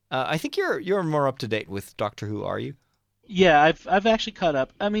era. I think you're more up to date with Doctor Who, are you? Yeah, I've actually caught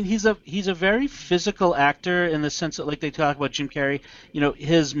up. I mean, he's a very physical actor in the sense that, like they talk about Jim Carrey,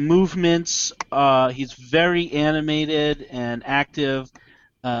 his movements, he's very animated and active.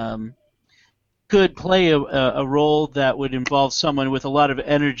 Could play a role that would involve someone with a lot of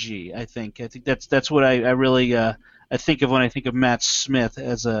energy. I think that's what I really I think of when I think of Matt Smith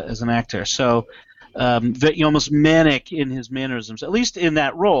as an actor. So almost manic in his mannerisms, at least in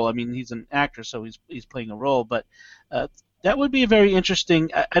that role. I mean, he's an actor, so he's playing a role, but that would be a very interesting.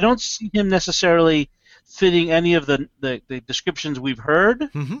 I don't see him necessarily fitting any of the descriptions we've heard.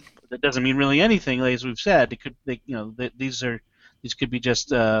 Mm-hmm. That doesn't mean really anything, as we've said. It could, these could be just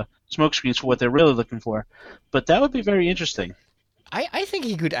smokescreens for what they're really looking for. But that would be very interesting. I think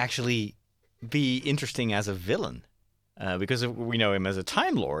he could actually be interesting as a villain, because we know him as a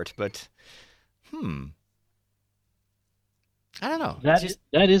Time Lord. But I don't know.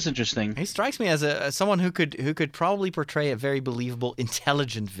 That is interesting. He strikes me as someone who could probably portray a very believable,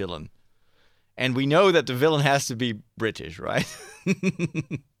 intelligent villain. And we know that the villain has to be British, right?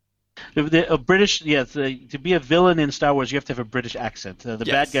 A British, to be a villain in Star Wars, you have to have a British accent. The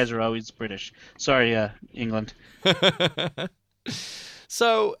bad guys are always British. Sorry, England.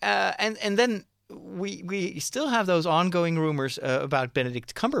 So, and then we still have those ongoing rumors about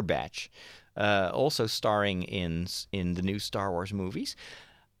Benedict Cumberbatch, also starring in the new Star Wars movies.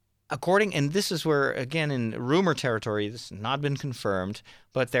 And this is where, again, in rumor territory, this has not been confirmed,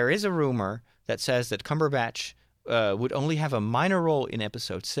 but there is a rumor that says that Cumberbatch would only have a minor role in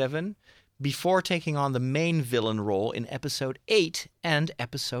Episode 7 before taking on the main villain role in Episode 8 and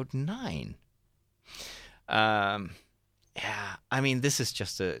Episode 9. Yeah, I mean, this is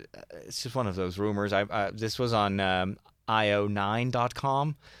just it's just one of those rumors. This was on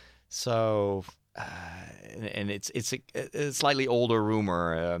io9.com, so and it's a slightly older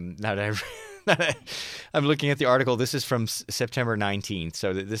rumor. Now that I'm looking at the article, this is from September 19th,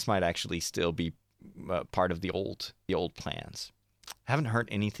 so this might actually still be part of the old plans. I haven't heard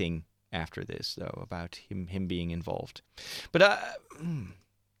anything after this though about him being involved, but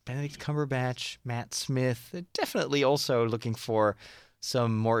Benedict Cumberbatch, Matt Smith, definitely also looking for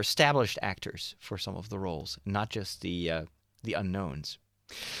some more established actors for some of the roles, not just the unknowns.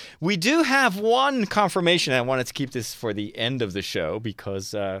 We do have one confirmation. I wanted to keep this for the end of the show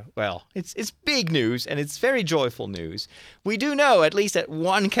because, it's big news and it's very joyful news. We do know at least that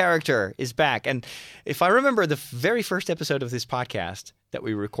one character is back. And if I remember the very first episode of this podcast that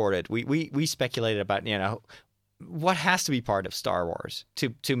we recorded, we speculated about, what has to be part of Star Wars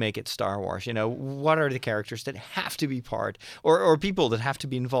to make it Star Wars? What are the characters that have to be part or people that have to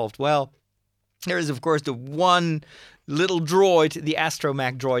be involved? Well, there is, of course, the one little droid, the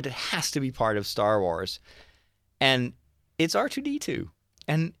astromech droid, that has to be part of Star Wars. And it's R2-D2.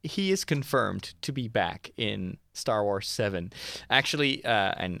 And he is confirmed to be back in Star Wars 7. Actually,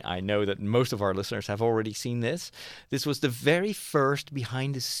 and I know that most of our listeners have already seen this, this was the very first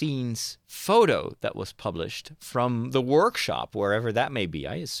behind-the-scenes photo that was published from the workshop, wherever that may be.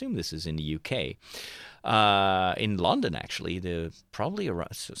 I assume this is in the UK. In London, actually, probably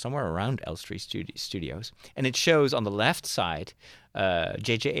somewhere around Elstree Studios. And it shows on the left side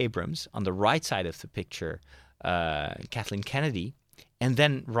J.J. Abrams, on the right side of the picture Kathleen Kennedy, and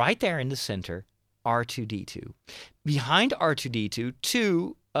then right there in the center, R2-D2. Behind R2-D2,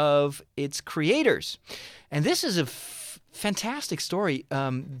 two of its creators. And this is a fantastic story.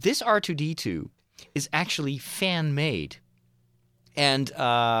 This R2-D2 is actually fan-made. And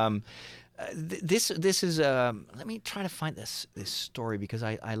this is let me try to find this story because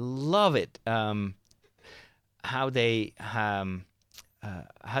I love it. How they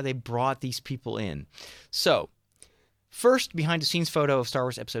brought these people in. So, first behind-the-scenes photo of Star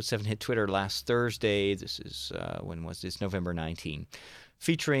Wars Episode 7 hit Twitter last Thursday. This is when was this? November 19,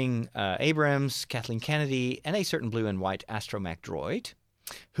 featuring Abrams, Kathleen Kennedy, and a certain blue and white astromech droid,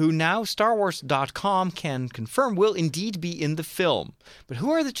 who now StarWars.com can confirm will indeed be in the film. But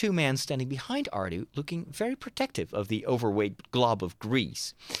who are the two men standing behind R2, looking very protective of the overweight glob of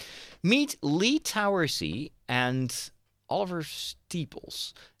grease? Meet Lee Towersey and Oliver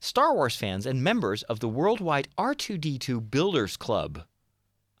Steeples, Star Wars fans and members of the worldwide R2-D2 Builders Club.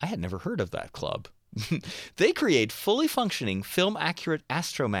 I had never heard of that club. They create fully functioning, film-accurate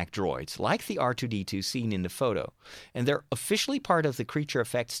astromech droids like the R2-D2 seen in the photo, and they're officially part of the creature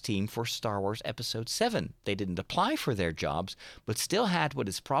effects team for Star Wars Episode 7. They didn't apply for their jobs, but still had what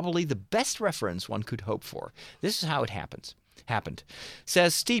is probably the best reference one could hope for. This is how it happened.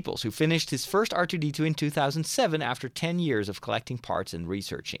 Says Steeples, who finished his first R2-D2 in 2007 after 10 years of collecting parts and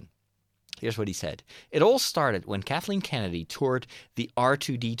researching. Here's what he said. It all started when Kathleen Kennedy toured the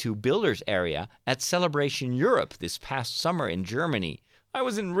R2-D2 Builders area at Celebration Europe this past summer in Germany. I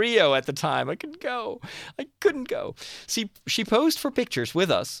was in Rio at the time. I couldn't go. She posed for pictures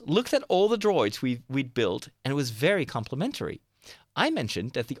with us, looked at all the droids we'd built, and it was very complimentary. I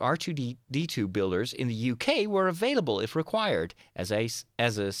mentioned that the R2-D2 builders in the UK were available if required, as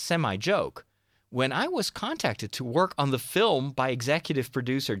a semi-joke. when I was contacted to work on the film by executive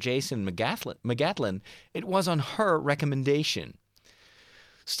producer Jason McGatlin, it was on her recommendation.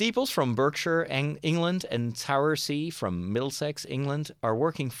 Steeples from Berkshire, England, and Towersey from Middlesex, England, are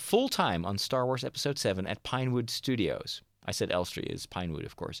working full-time on Star Wars Episode 7 at Pinewood Studios. I said Elstree is Pinewood,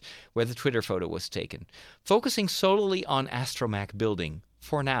 of course, where the Twitter photo was taken, focusing solely on astromech building,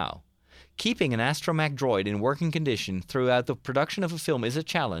 for now. Keeping an astromech droid in working condition throughout the production of a film is a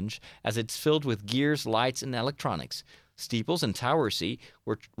challenge, as it's filled with gears, lights, and electronics. Steeples and Towersey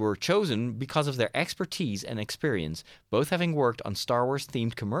were chosen because of their expertise and experience, both having worked on Star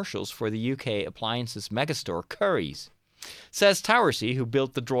Wars-themed commercials for the UK appliances megastore Currys. Says Towersey, who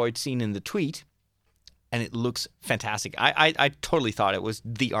built the droid seen in the tweet, and it looks fantastic. I totally thought it was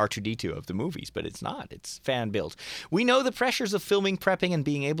the R2-D2 of the movies, but it's not. It's fan-built. We know the pressures of filming, prepping, and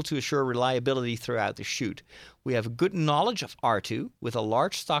being able to assure reliability throughout the shoot. We have a good knowledge of R2, with a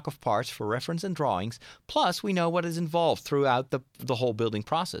large stock of parts for reference and drawings, plus we know what is involved throughout the whole building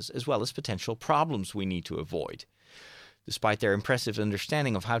process, as well as potential problems we need to avoid. Despite their impressive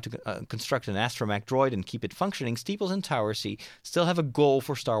understanding of how to construct an astromech droid and keep it functioning, Steeples and Towersey still have a goal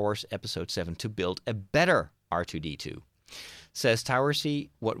for Star Wars Episode 7 to build a better R2-D2. Says Towersey,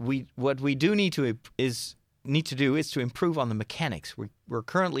 what we do need to do is to improve on the mechanics. We're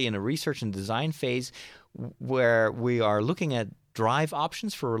currently in a research and design phase where we are looking at drive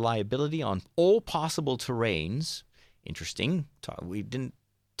options for reliability on all possible terrains. Interesting. We didn't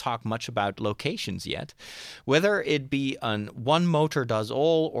talk much about locations yet. Whether it be on one motor does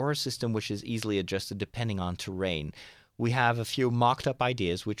all or a system which is easily adjusted depending on terrain. We have a few mocked up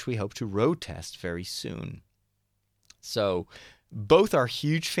ideas which we hope to road test very soon. So both are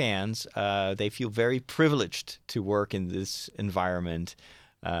huge fans. They feel very privileged to work in this environment.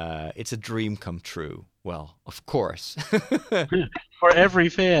 It's a dream come true. Well, of course. For every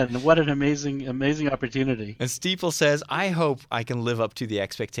fan, what an amazing opportunity. And Steeple says, I hope I can live up to the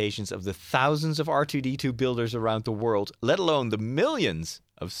expectations of the thousands of R2-D2 builders around the world, let alone the millions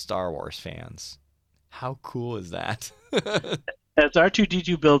of Star Wars fans. How cool is that? As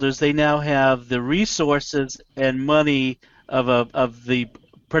R2-D2 builders, they now have the resources and money of the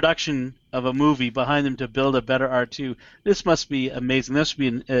production of a movie behind them to build a better R2. This must be amazing. This must be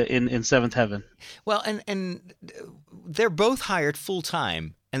in seventh heaven. Well, and they're both hired full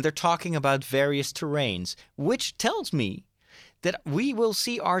time, and they're talking about various terrains, which tells me that we will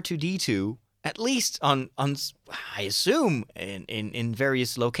see R2-D2 at least on I assume in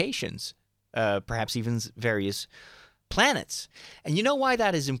various locations, perhaps even various planets. And you know why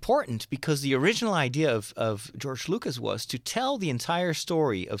that is important? Because the original idea of George Lucas was to tell the entire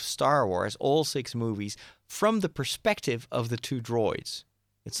story of Star Wars, all 6 movies, from the perspective of the 2 droids.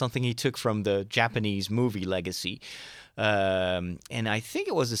 It's something he took from the Japanese movie legacy. And I think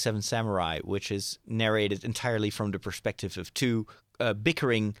it was The Seven Samurai, which is narrated entirely from the perspective of 2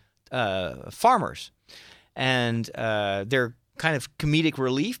 bickering farmers. And they're kind of comedic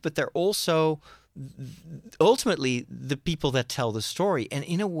relief, but they're also ultimately the people that tell the story. And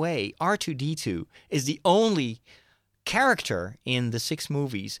in a way, R2-D2 is the only character in the 6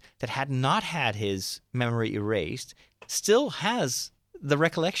 movies that had not had his memory erased, still has the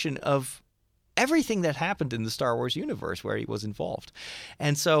recollection of everything that happened in the Star Wars universe where he was involved.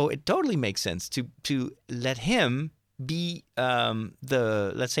 And so it totally makes sense to let him be the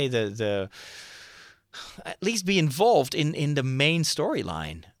at least be involved in the main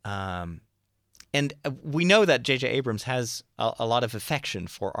storyline. And we know that J.J. Abrams has a lot of affection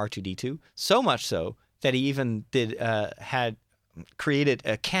for R2-D2, so much so that he even had created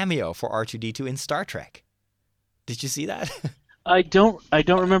a cameo for R2-D2 in Star Trek. Did you see that? I don't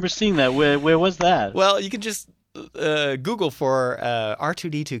remember seeing that. Where was that? Well, you can just Google for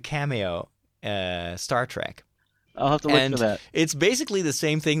R2-D2 cameo Star Trek. I'll have to look for that. It's basically the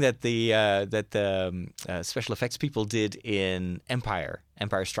same thing that the special effects people did in Empire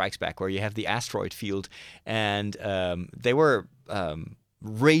Strikes Back, where you have the asteroid field, and they were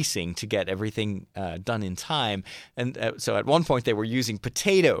racing to get everything done in time. And so at one point they were using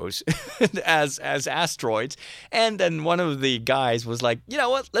potatoes as asteroids, and then one of the guys was like, you know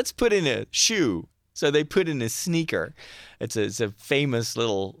what, let's put in a shoe. So they put in a sneaker. It's a famous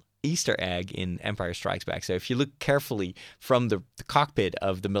little Easter egg in Empire Strikes Back. So if you look carefully from the cockpit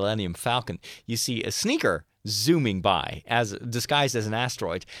of the Millennium Falcon, you see a sneaker zooming by, as disguised as an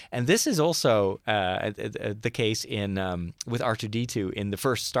asteroid. And this is also the case in with R2-D2 in the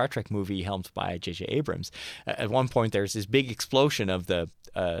first Star Trek movie helmed by J.J. Abrams. At one point, there's this big explosion of the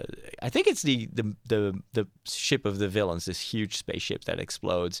I think it's the ship of the villains, this huge spaceship that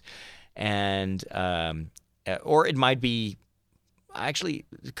explodes, and or it might be actually,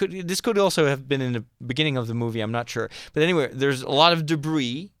 this could also have been in the beginning of the movie. I'm not sure. But anyway, there's a lot of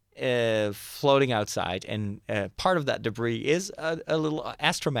debris floating outside, and part of that debris is a little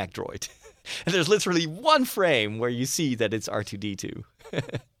astromech droid. And there's literally one frame where you see that it's R2-D2.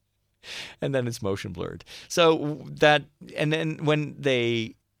 And then it's motion blurred. So that, and then when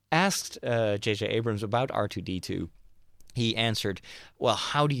they asked J.J. Abrams about R2-D2, he answered, well,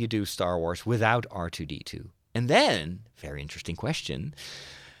 how do you do Star Wars without R2-D2? And then, very interesting question,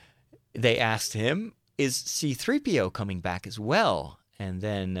 they asked him, is C-3PO coming back as well? And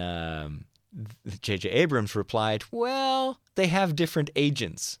then J.J. Abrams replied, well, they have different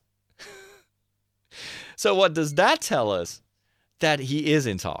agents. So what does that tell us? That he is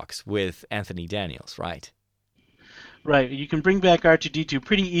in talks with Anthony Daniels, right? Right. You can bring back R2-D2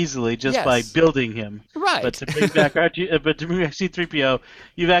 pretty easily just by building him. Right. But to bring back C-3PO,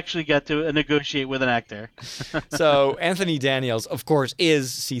 you've actually got to negotiate with an actor. So Anthony Daniels, of course,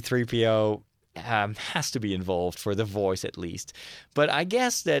 is C-3PO. Has to be involved for the voice at least. But I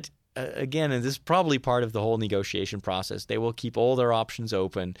guess that, again, and this is probably part of the whole negotiation process, they will keep all their options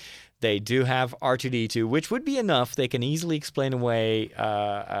open. They do have R2-D2, which would be enough. They can easily explain away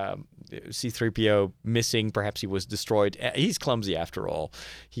C-3PO missing. Perhaps he was destroyed. He's clumsy after all.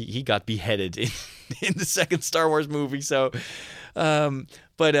 He got beheaded in the second Star Wars movie. So,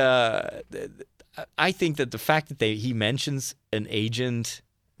 but I think that the fact that he mentions an agent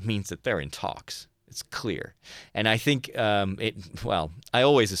means that they're in talks. It's clear. And I think I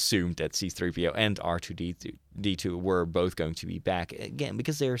always assumed that C-3PO and R2-D2 were both going to be back again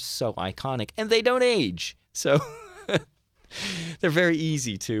because they're so iconic and they don't age. So they're very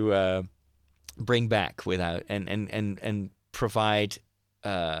easy to bring back without and provide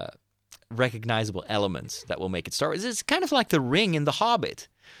recognizable elements that will make it Star Wars. It's kind of like the ring in The Hobbit.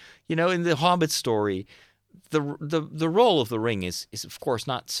 You know, in the Hobbit story, the role of the ring is of course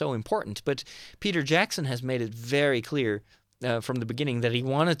not so important, but Peter Jackson has made it very clear from the beginning that he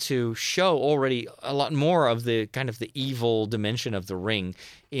wanted to show already a lot more of the kind of the evil dimension of the ring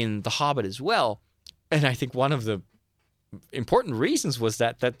in The Hobbit as well. And I think one of the important reasons was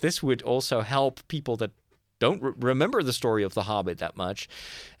that this would also help people that don't remember the story of The Hobbit that much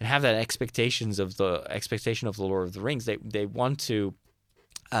and have that expectation of the Lord of the Rings. They want to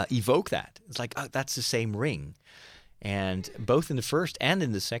evoke that. It's like, oh, that's the same ring. And both in the first and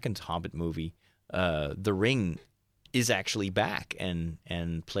in the second Hobbit movie, the ring is actually back and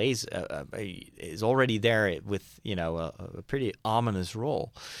plays is already there with a pretty ominous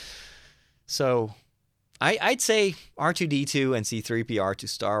role. So I'd say R2-D2 and C-3PO are to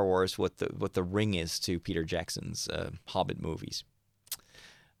Star Wars what the ring is to Peter Jackson's Hobbit movies.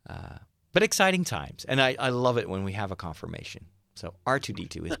 But exciting times, and I love it when we have a confirmation. So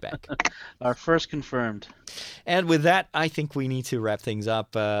R2-D2 is back. Our first confirmed. And with that, I think we need to wrap things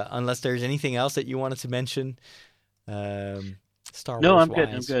up. Unless there's anything else that you wanted to mention, Star Wars. No, I'm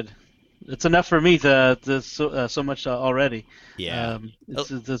good. It's enough for me to so much already. Yeah.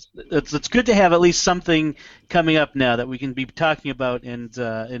 It's good to have at least something coming up now that we can be talking about and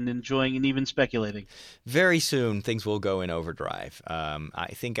enjoying and even speculating. Very soon, things will go in overdrive. I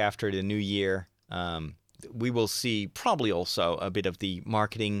think after the new year, we will see probably also a bit of the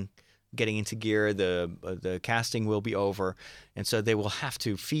marketing getting into gear. The casting will be over, and so they will have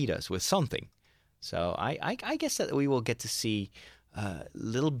to feed us with something. So I guess that we will get to see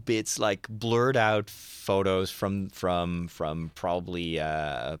little bits like blurred out photos from probably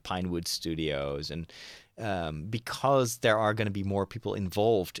Pinewood Studios, and because there are going to be more people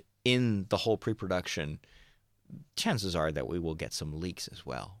involved in the whole pre-production, chances are that we will get some leaks as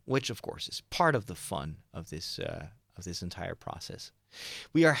well, which of course is part of the fun of this entire process.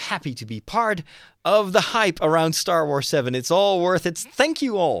 We are happy to be part of the hype around Star Wars 7. It's all worth it. Thank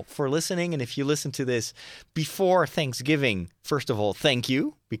you all for listening. And if you listen to this before Thanksgiving, first of all, thank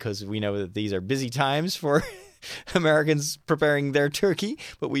you, because we know that these are busy times for Americans preparing their turkey,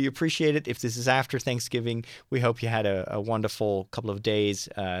 but we appreciate it. If this is after Thanksgiving, we hope you had a wonderful couple of days,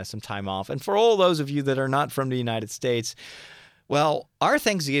 some time off. And for all those of you that are not from the United States, well, our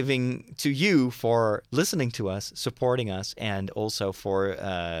Thanksgiving to you for listening to us, supporting us, and also for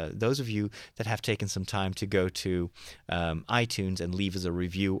those of you that have taken some time to go to iTunes and leave us a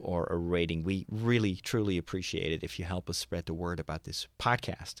review or a rating. We really, truly appreciate it if you help us spread the word about this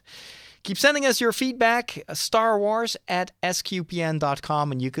podcast. Keep sending us your feedback,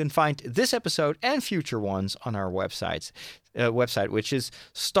 starwars@sqpn.com, and you can find this episode and future ones on our website, which is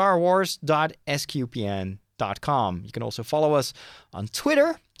starwars.sqpn.com. You can also follow us on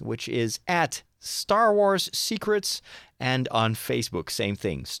Twitter, which is @StarWarsSecrets, and on Facebook, same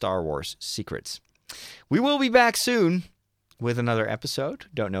thing, Star Wars Secrets. We will be back soon with another episode.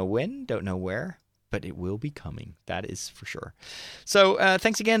 Don't know when, don't know where, but it will be coming. That is for sure. So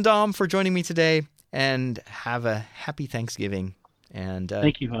thanks again, Dom, for joining me today, and have a happy Thanksgiving. And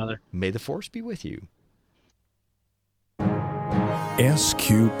thank you, Father. May the Force be with you.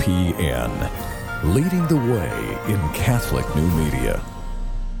 SQPN, leading the way in Catholic new media.